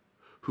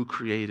who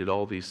created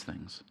all these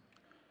things.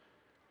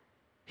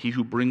 He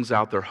who brings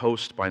out their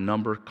host by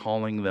number,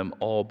 calling them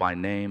all by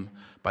name,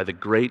 by the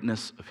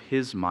greatness of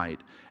His might,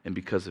 and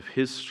because of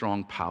His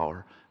strong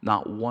power,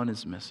 not one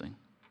is missing.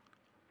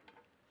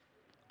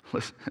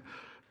 Listen,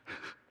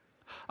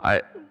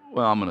 I'm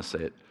going to say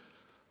it.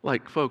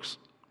 Like, folks,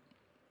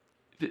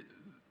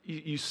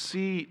 you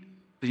see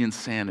the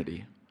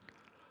insanity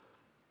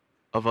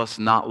of us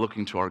not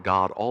looking to our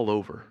God all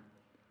over.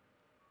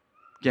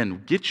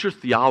 Again, get your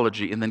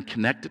theology and then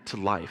connect it to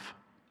life.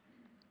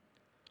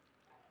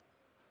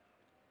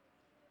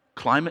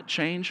 Climate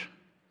change.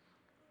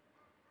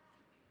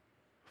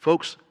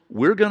 Folks,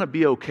 we're going to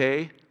be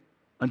okay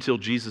until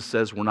Jesus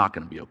says we're not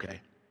going to be okay.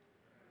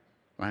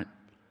 Right?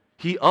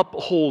 He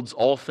upholds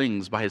all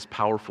things by His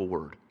powerful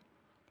word.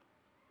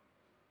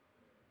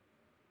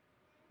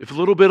 If a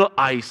little bit of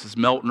ice is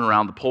melting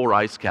around the polar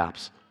ice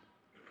caps,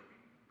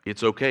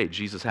 it's okay.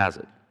 Jesus has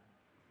it.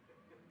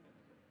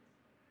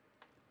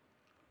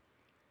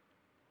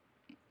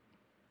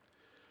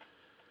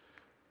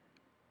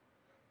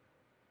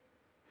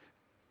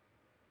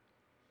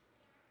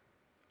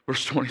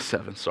 Verse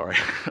 27, sorry.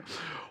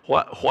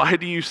 Why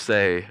do you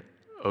say,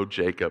 O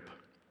Jacob,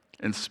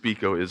 and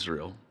speak, O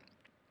Israel?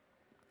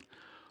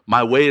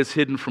 My way is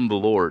hidden from the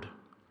Lord,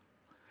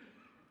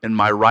 and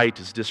my right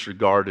is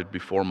disregarded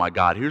before my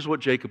God. Here's what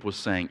Jacob was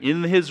saying.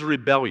 In his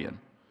rebellion,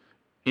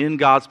 in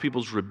God's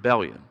people's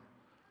rebellion,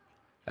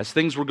 as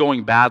things were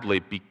going badly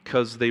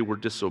because they were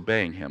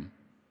disobeying Him,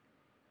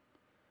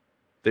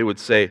 they would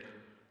say,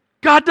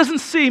 God doesn't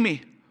see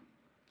me.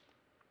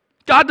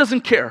 God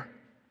doesn't care.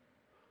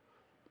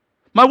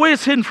 My way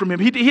is hidden from Him.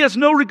 He has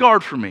no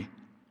regard for me.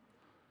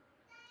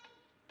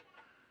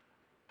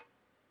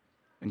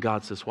 And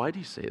God says, why do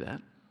you say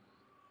that?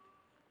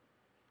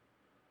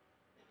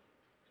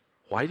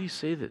 Why do you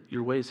say that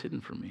your way is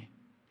hidden from me?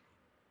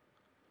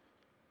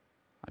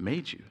 I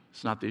made you.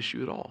 It's not the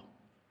issue at all.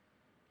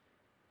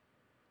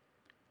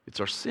 It's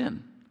our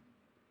sin.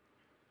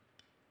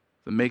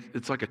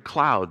 It's like a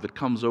cloud that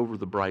comes over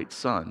the bright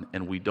sun,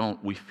 and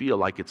we feel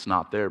like it's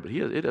not there, but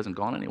it hasn't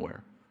gone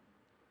anywhere.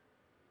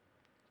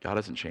 God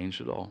hasn't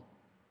changed at all.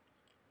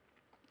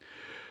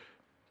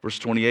 Verse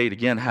 28,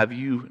 again, have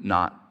you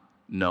not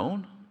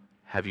known?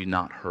 Have you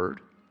not heard?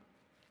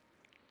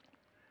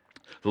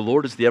 The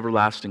Lord is the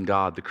everlasting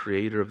God, the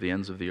creator of the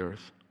ends of the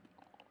earth.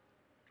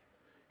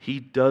 He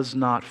does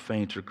not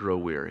faint or grow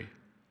weary.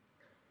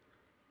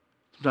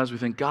 Sometimes we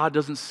think God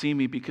doesn't see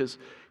me because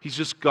He's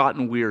just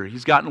gotten weary.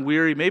 He's gotten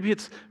weary. Maybe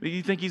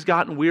you think He's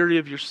gotten weary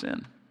of your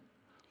sin.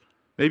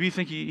 Maybe you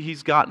think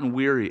He's gotten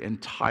weary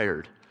and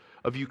tired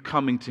of you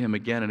coming to Him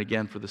again and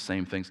again for the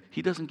same things.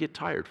 He doesn't get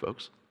tired,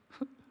 folks.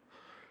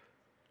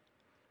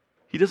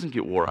 He doesn't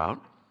get wore out.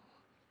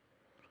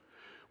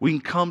 We can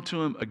come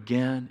to Him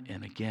again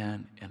and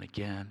again and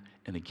again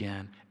and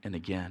again and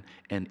again,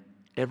 and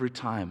every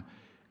time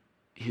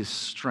His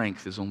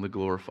strength is only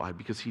glorified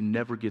because He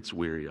never gets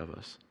weary of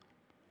us.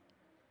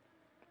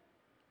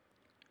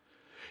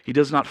 He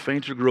does not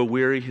faint or grow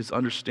weary. His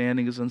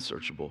understanding is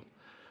unsearchable.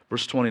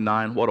 Verse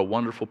 29, what a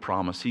wonderful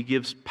promise. He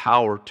gives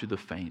power to the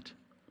faint.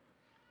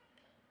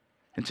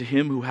 And to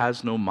him who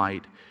has no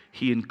might,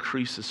 He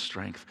increases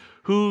strength.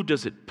 Who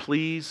does it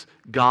please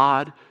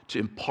God to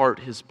impart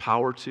His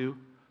power to?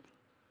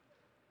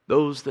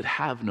 Those that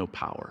have no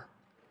power.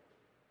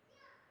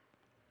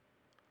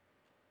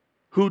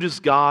 Who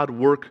does God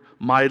work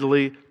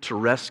mightily to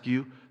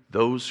rescue?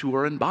 Those who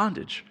are in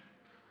bondage,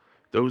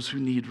 those who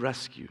need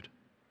rescued.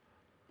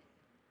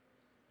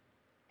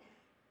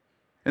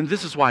 And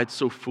this is why it's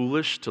so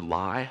foolish to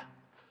lie.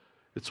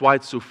 It's why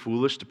it's so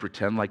foolish to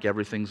pretend like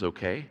everything's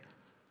okay.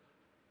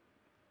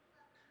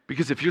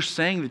 Because if you're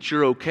saying that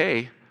you're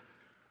okay,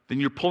 then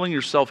you're pulling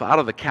yourself out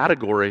of the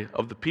category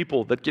of the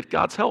people that get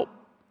God's help.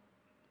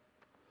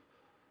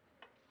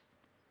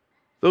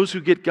 Those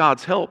who get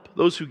God's help,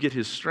 those who get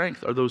His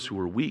strength, are those who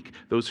are weak,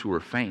 those who are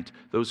faint,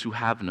 those who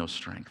have no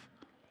strength.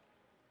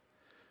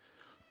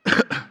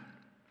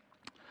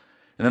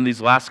 And then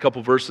these last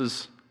couple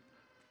verses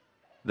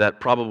that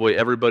probably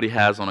everybody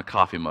has on a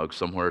coffee mug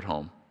somewhere at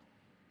home.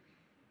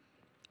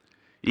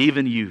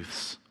 Even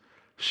youths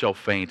shall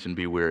faint and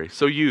be weary.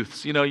 So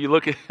youths, you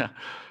look at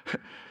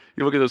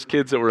those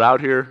kids that were out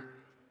here,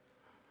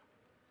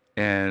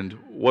 and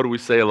what do we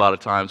say a lot of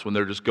times when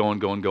they're just going?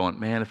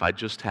 Man, if I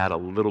just had a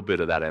little bit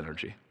of that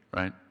energy,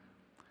 right?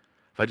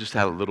 If I just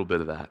had a little bit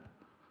of that.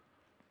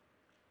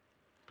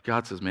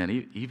 God says,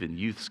 man, even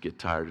youths get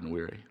tired and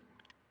weary.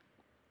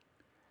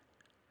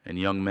 And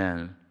young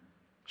men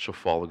shall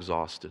fall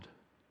exhausted.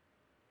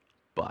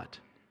 But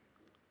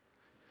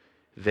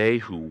they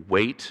who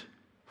wait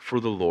for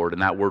the Lord,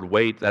 and that word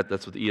wait, that's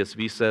what the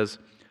ESV says.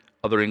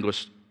 Other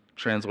English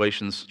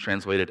translations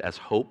translate it as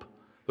hope,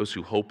 those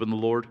who hope in the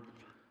Lord.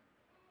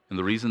 And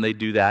the reason they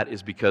do that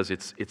is because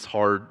it's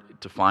hard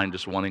to find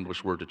just one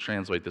English word to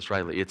translate this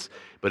rightly.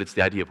 But it's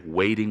the idea of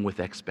waiting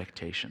with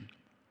expectation,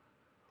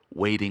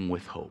 waiting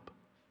with hope.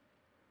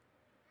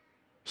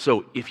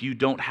 So if you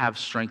don't have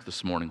strength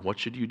this morning, what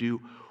should you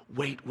do?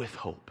 Wait with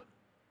hope.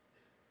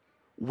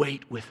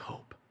 Wait with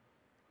hope.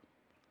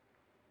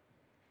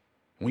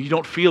 When you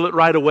don't feel it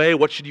right away,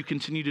 what should you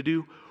continue to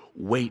do?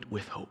 Wait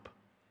with hope.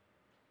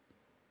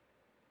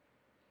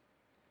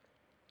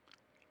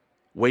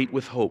 Wait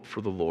with hope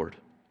for the Lord.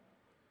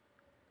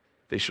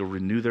 They shall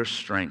renew their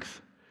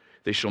strength.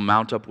 They shall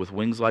mount up with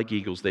wings like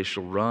eagles. They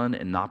shall run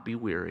and not be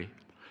weary.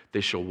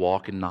 They shall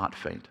walk and not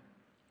faint.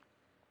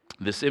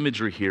 This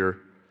imagery here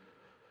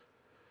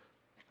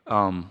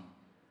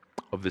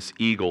of this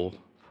eagle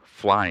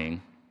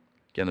flying,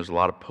 again, there's a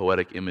lot of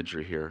poetic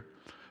imagery here.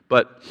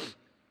 But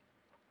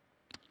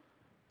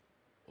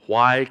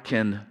why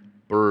can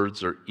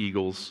birds or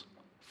eagles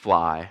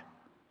fly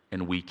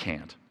and we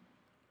can't?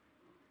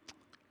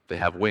 They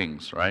have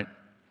wings, right?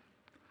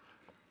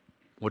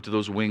 What do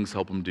those wings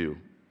help them do?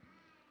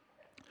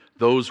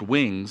 Those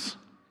wings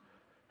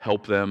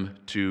help them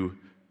to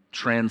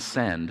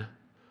transcend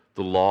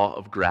the law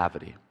of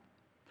gravity.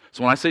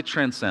 So when I say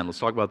transcend, let's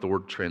talk about the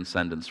word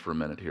transcendence for a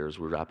minute here as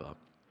we wrap up.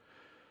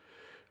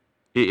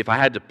 If I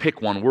had to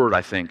pick one word,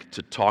 I think,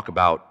 to talk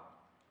about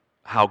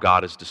how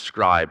God is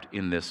described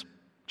in this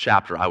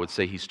chapter, I would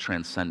say He's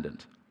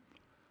transcendent.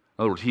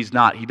 In other words,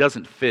 He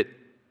doesn't fit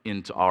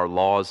into our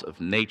laws of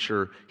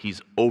nature.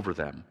 He's over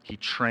them. He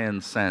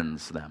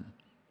transcends them.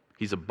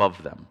 He's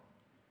above them.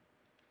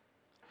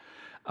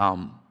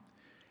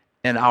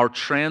 And our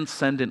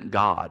transcendent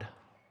God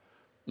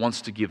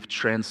wants to give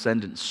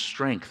transcendent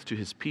strength to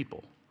His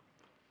people.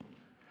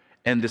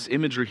 And this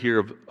imagery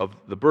here of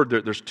the bird,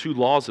 there's two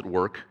laws at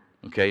work,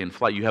 okay? In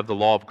flight, you have the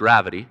law of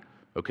gravity,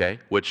 okay,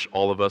 which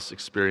all of us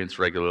experience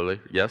regularly,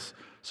 yes?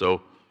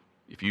 So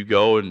if you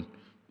go and,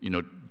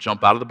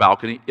 jump out of the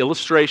balcony,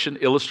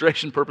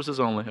 illustration purposes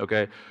only,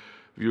 okay?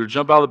 If you were to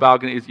jump out of the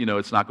balcony,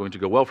 it's not going to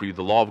go well for you.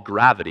 The law of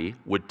gravity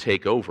would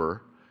take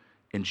over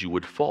and you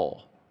would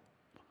fall.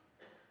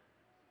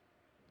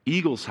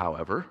 Eagles,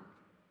 however,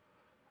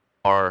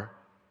 are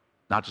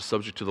not just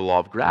subject to the law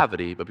of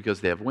gravity, but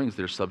because they have wings,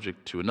 they're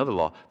subject to another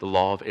law, the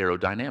law of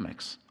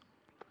aerodynamics.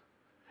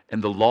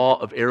 And the law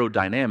of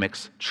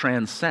aerodynamics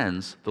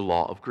transcends the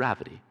law of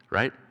gravity,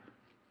 right?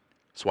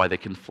 That's why they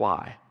can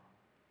fly.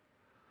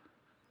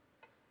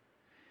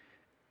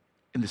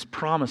 And this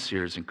promise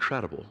here is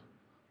incredible.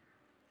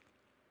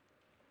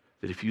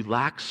 That if you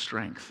lack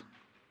strength,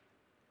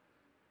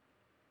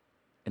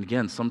 and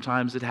again,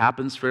 sometimes it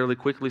happens fairly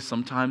quickly,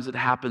 sometimes it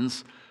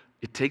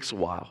takes a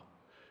while.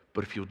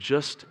 But if you'll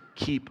just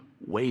keep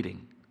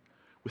waiting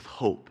with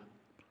hope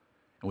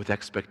and with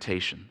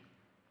expectation,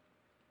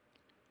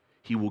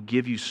 He will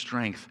give you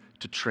strength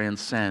to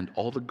transcend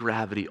all the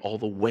gravity, all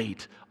the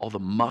weight, all the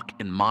muck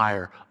and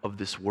mire of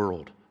this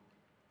world,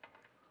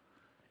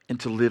 and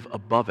to live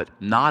above it,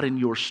 not in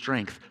your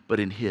strength, but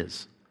in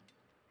His.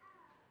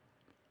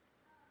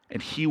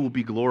 And He will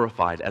be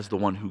glorified as the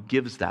one who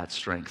gives that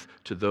strength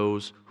to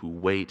those who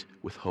wait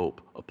with hope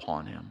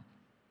upon Him.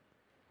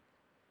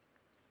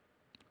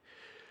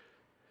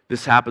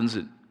 This happens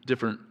in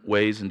different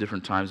ways in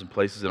different times and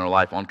places in our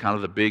life on kind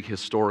of the big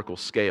historical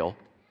scale.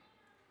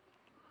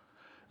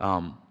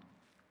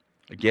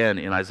 Again,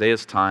 in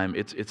Isaiah's time,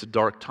 it's a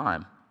dark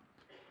time.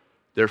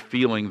 They're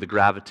feeling the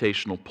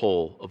gravitational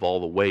pull of all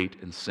the weight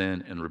and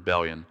sin and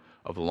rebellion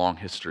of the long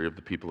history of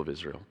the people of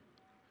Israel,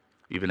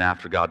 even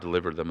after God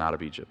delivered them out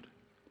of Egypt.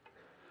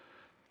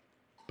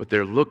 But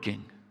they're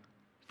looking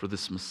for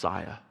this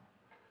Messiah.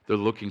 They're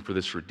looking for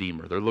this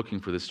Redeemer. They're looking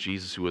for this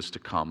Jesus who is to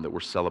come that we're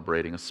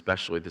celebrating,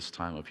 especially this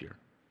time of year.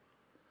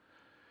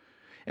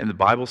 And the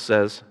Bible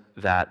says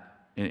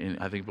that,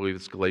 I believe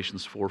it's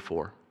Galatians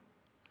 4:4.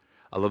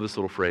 I love this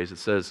little phrase. It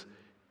says,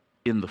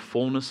 in the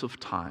fullness of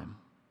time,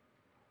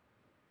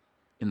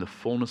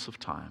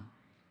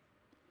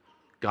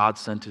 God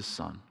sent his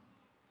Son,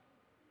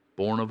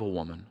 born of a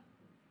woman,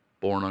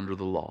 born under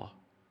the law,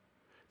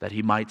 that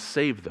he might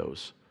save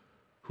those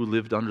who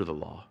lived under the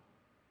law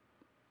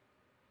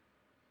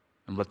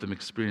and let them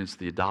experience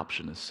the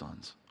adoption as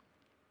sons.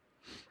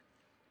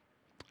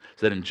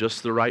 So that in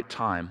just the right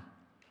time,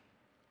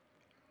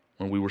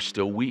 when we were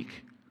still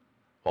weak,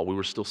 while we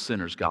were still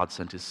sinners, God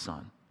sent his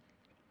Son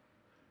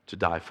to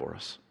die for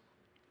us,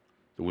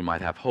 that we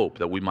might have hope,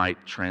 that we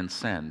might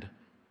transcend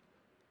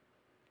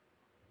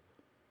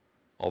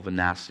all the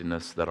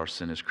nastiness that our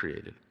sin has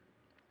created.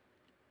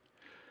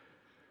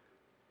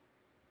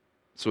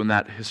 So in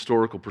that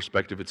historical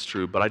perspective, it's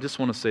true. But I just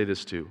want to say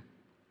this too,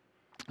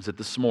 is that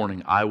this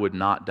morning I would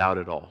not doubt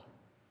at all.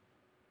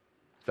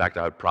 In fact,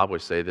 I would probably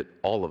say that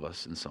all of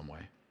us in some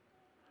way.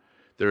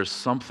 There is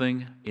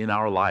something in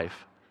our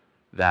life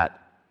that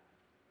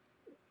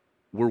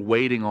we're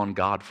waiting on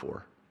God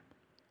for.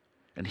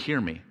 And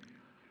hear me,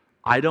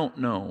 I don't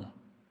know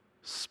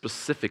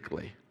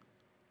specifically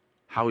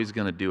how he's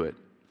going to do it.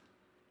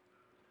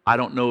 I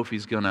don't know if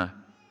he's going to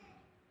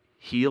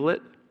heal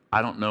it.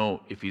 I don't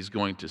know if he's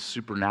going to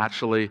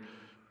supernaturally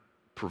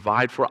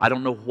provide for it. I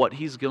don't know what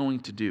he's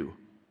going to do.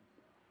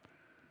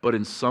 But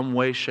in some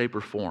way, shape,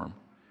 or form,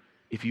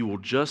 if you will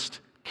just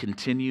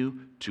continue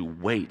to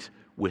wait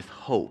with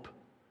hope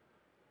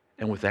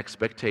and with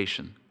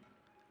expectation,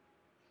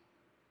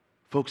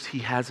 folks, he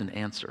has an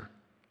answer.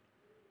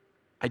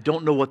 I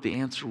don't know what the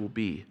answer will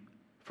be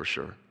for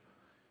sure.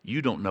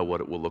 You don't know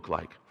what it will look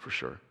like for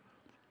sure.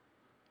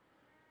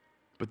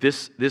 But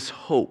this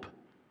hope,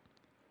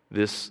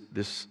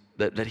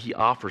 that he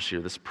offers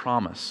here, this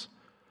promise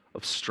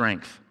of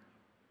strength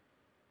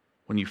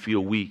when you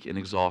feel weak and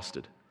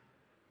exhausted,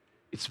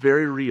 it's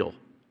very real.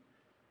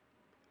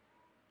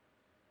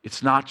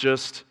 It's not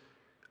just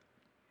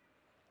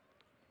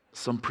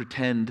some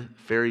pretend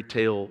fairy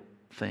tale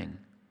thing.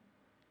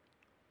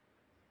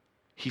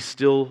 He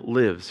still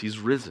lives. He's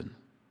risen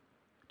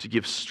to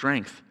give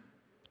strength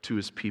to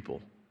his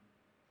people.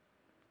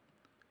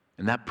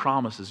 And that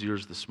promise is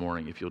yours this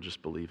morning if you'll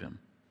just believe him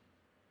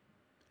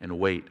and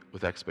wait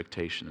with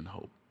expectation and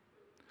hope.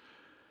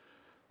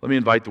 Let me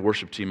invite the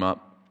worship team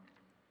up,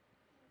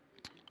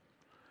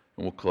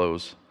 and we'll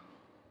close.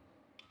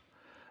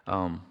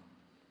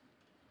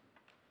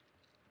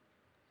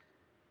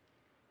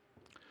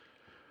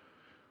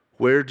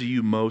 Where do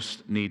you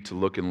most need to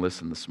look and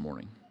listen this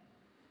morning?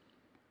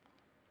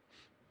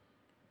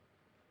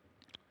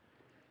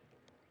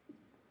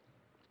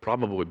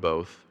 Probably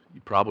both.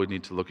 You probably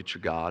need to look at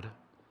your God,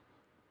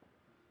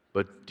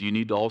 but do you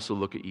need to also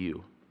look at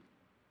you?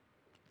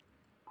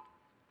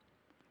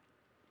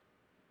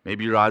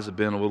 Maybe your eyes have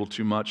been a little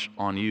too much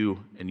on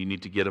you and you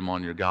need to get them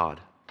on your God.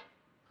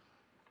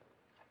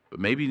 But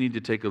maybe you need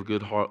to take a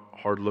good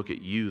hard look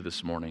at you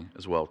this morning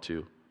as well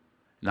too.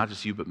 Not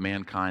just you, but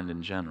mankind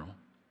in general.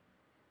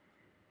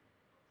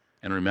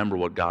 And remember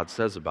what God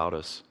says about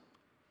us.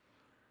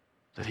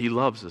 That he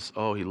loves us.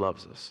 Oh, he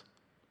loves us.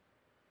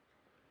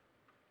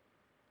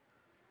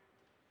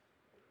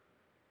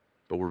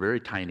 But we're very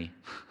tiny.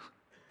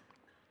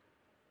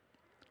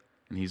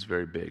 And he's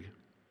very big.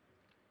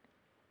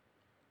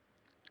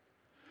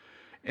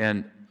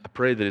 And I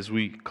pray that as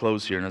we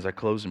close here, and as I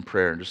close in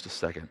prayer in just a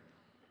second,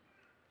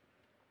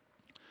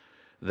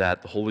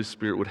 that the Holy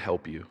Spirit would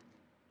help you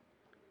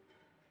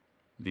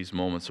these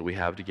moments that we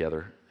have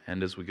together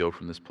and as we go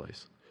from this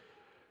place.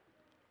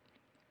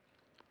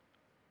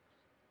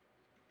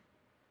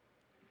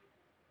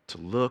 To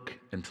look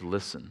and to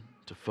listen,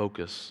 to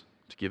focus,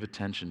 to give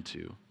attention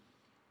to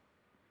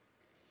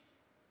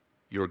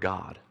your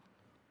God,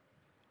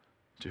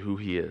 to who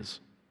he is.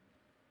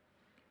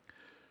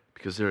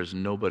 Because there is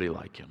nobody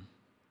like him.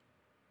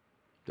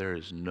 There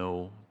is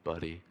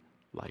nobody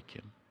like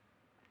him.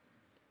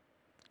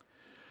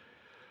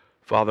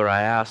 Father,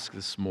 I ask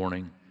this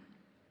morning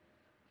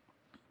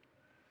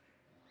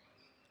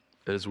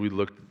that as we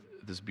look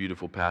at this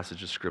beautiful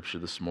passage of Scripture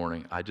this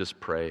morning, I just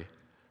pray,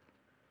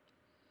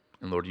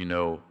 and Lord, you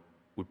know,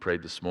 we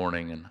prayed this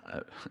morning, and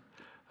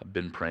I've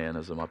been praying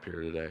as I'm up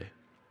here today,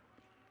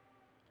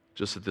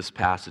 just that this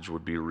passage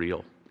would be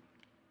real,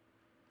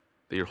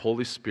 that your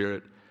Holy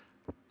Spirit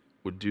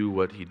would do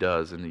what he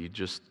does, and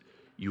that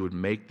you would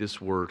make this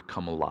word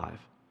come alive.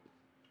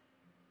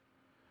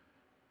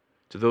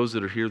 To those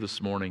that are here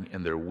this morning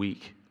and they're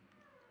weak,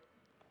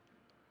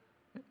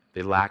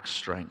 they lack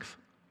strength,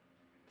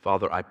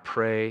 Father, I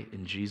pray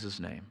in Jesus'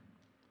 name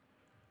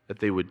that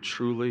they would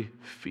truly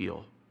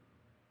feel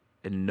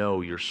and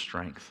know your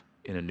strength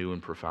in a new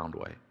and profound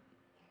way.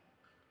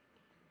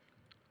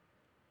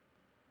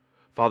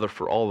 Father,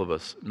 for all of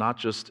us, not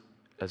just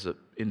as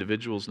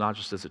individuals, not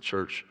just as a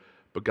church,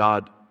 but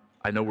God,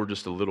 I know we're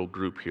just a little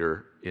group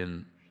here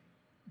in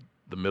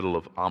the middle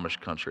of Amish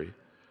country.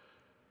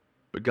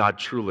 But God,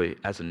 truly,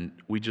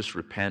 we just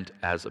repent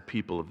as a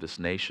people of this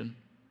nation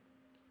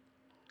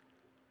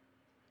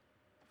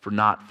for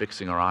not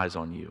fixing our eyes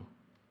on you,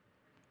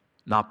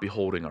 not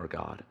beholding our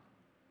God,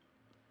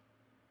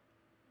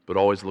 but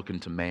always looking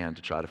to man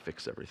to try to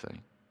fix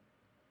everything.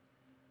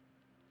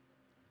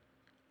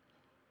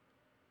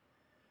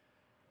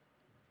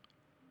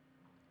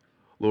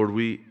 Lord,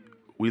 we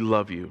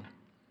love you.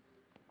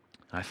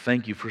 I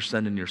thank you for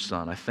sending your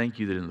Son. I thank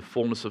you that in the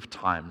fullness of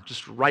time,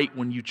 just right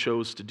when you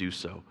chose to do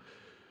so,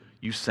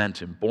 you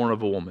sent him, born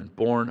of a woman,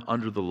 born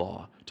under the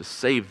law, to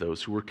save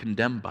those who were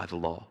condemned by the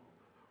law.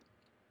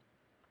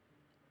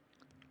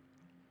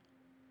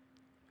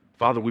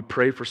 Father, we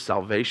pray for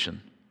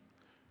salvation.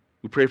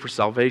 We pray for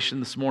salvation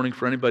this morning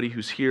for anybody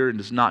who's here and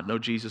does not know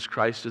Jesus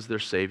Christ as their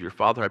Savior.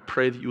 Father, I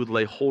pray that you would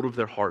lay hold of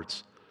their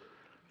hearts.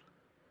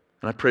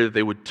 And I pray that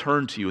they would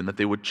turn to you and that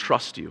they would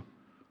trust you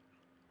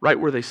right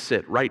where they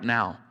sit, right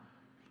now.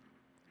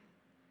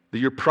 That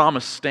your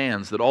promise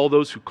stands, that all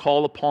those who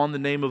call upon the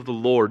name of the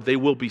Lord, they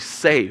will be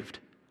saved.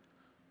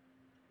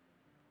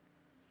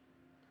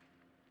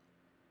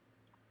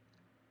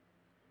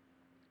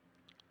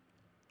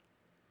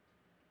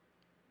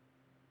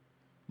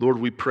 Lord,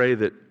 we pray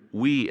that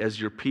we as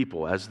your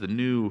people, as the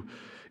new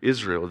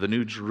Israel, the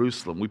new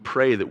Jerusalem, we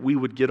pray that we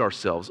would get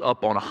ourselves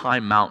up on a high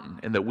mountain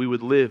and that we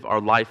would live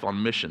our life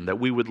on mission, that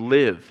we would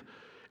live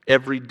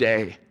every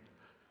day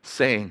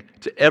saying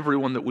to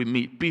everyone that we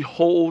meet,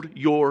 behold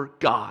your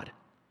God.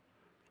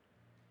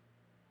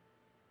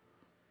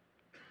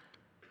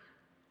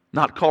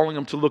 Not calling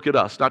them to look at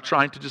us, not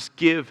trying to just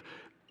give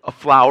a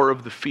flower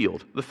of the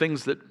field, the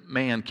things that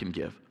man can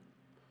give,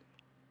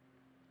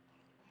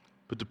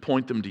 but to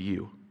point them to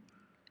you.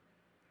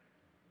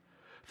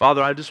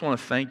 Father, I just want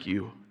to thank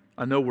you.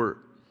 I know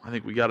I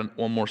think we got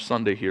one more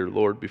Sunday here,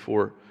 Lord,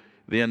 before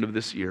the end of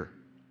this year.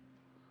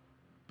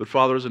 But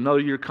Father, as another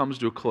year comes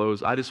to a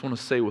close, I just want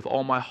to say with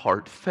all my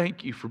heart,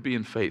 thank you for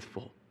being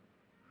faithful.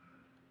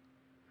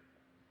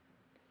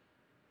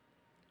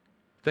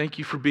 Thank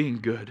you for being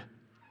good.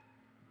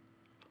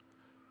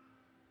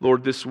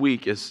 Lord, this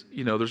week, there's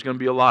going to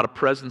be a lot of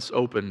presents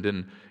opened,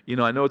 and,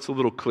 I know it's a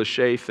little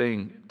cliche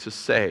thing to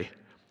say,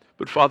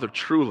 but Father,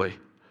 truly,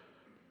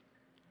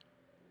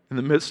 in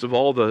the midst of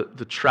all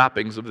the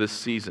trappings of this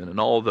season and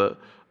all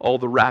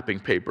the wrapping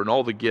paper and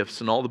all the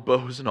gifts and all the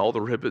bows and all the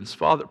ribbons,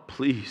 Father,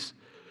 please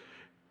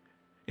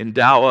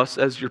endow us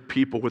as your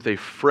people with a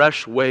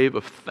fresh wave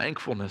of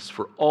thankfulness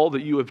for all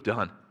that you have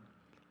done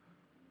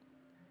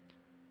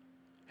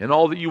and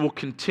all that you will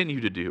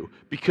continue to do,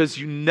 because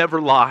you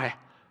never lie.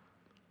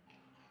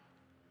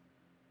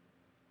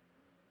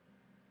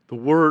 The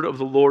word of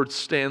the Lord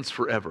stands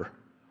forever.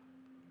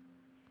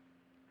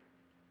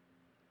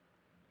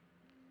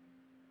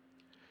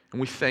 And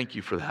we thank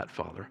you for that,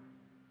 Father.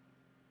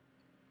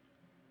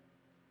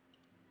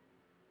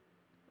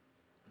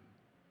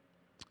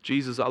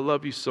 Jesus, I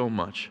love you so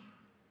much.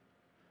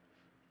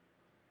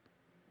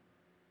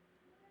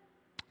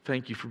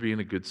 Thank you for being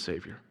a good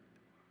Savior.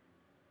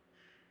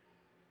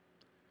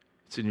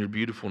 It's in your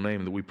beautiful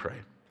name that we pray.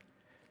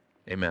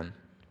 Amen.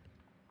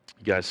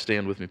 You guys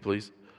stand with me, please.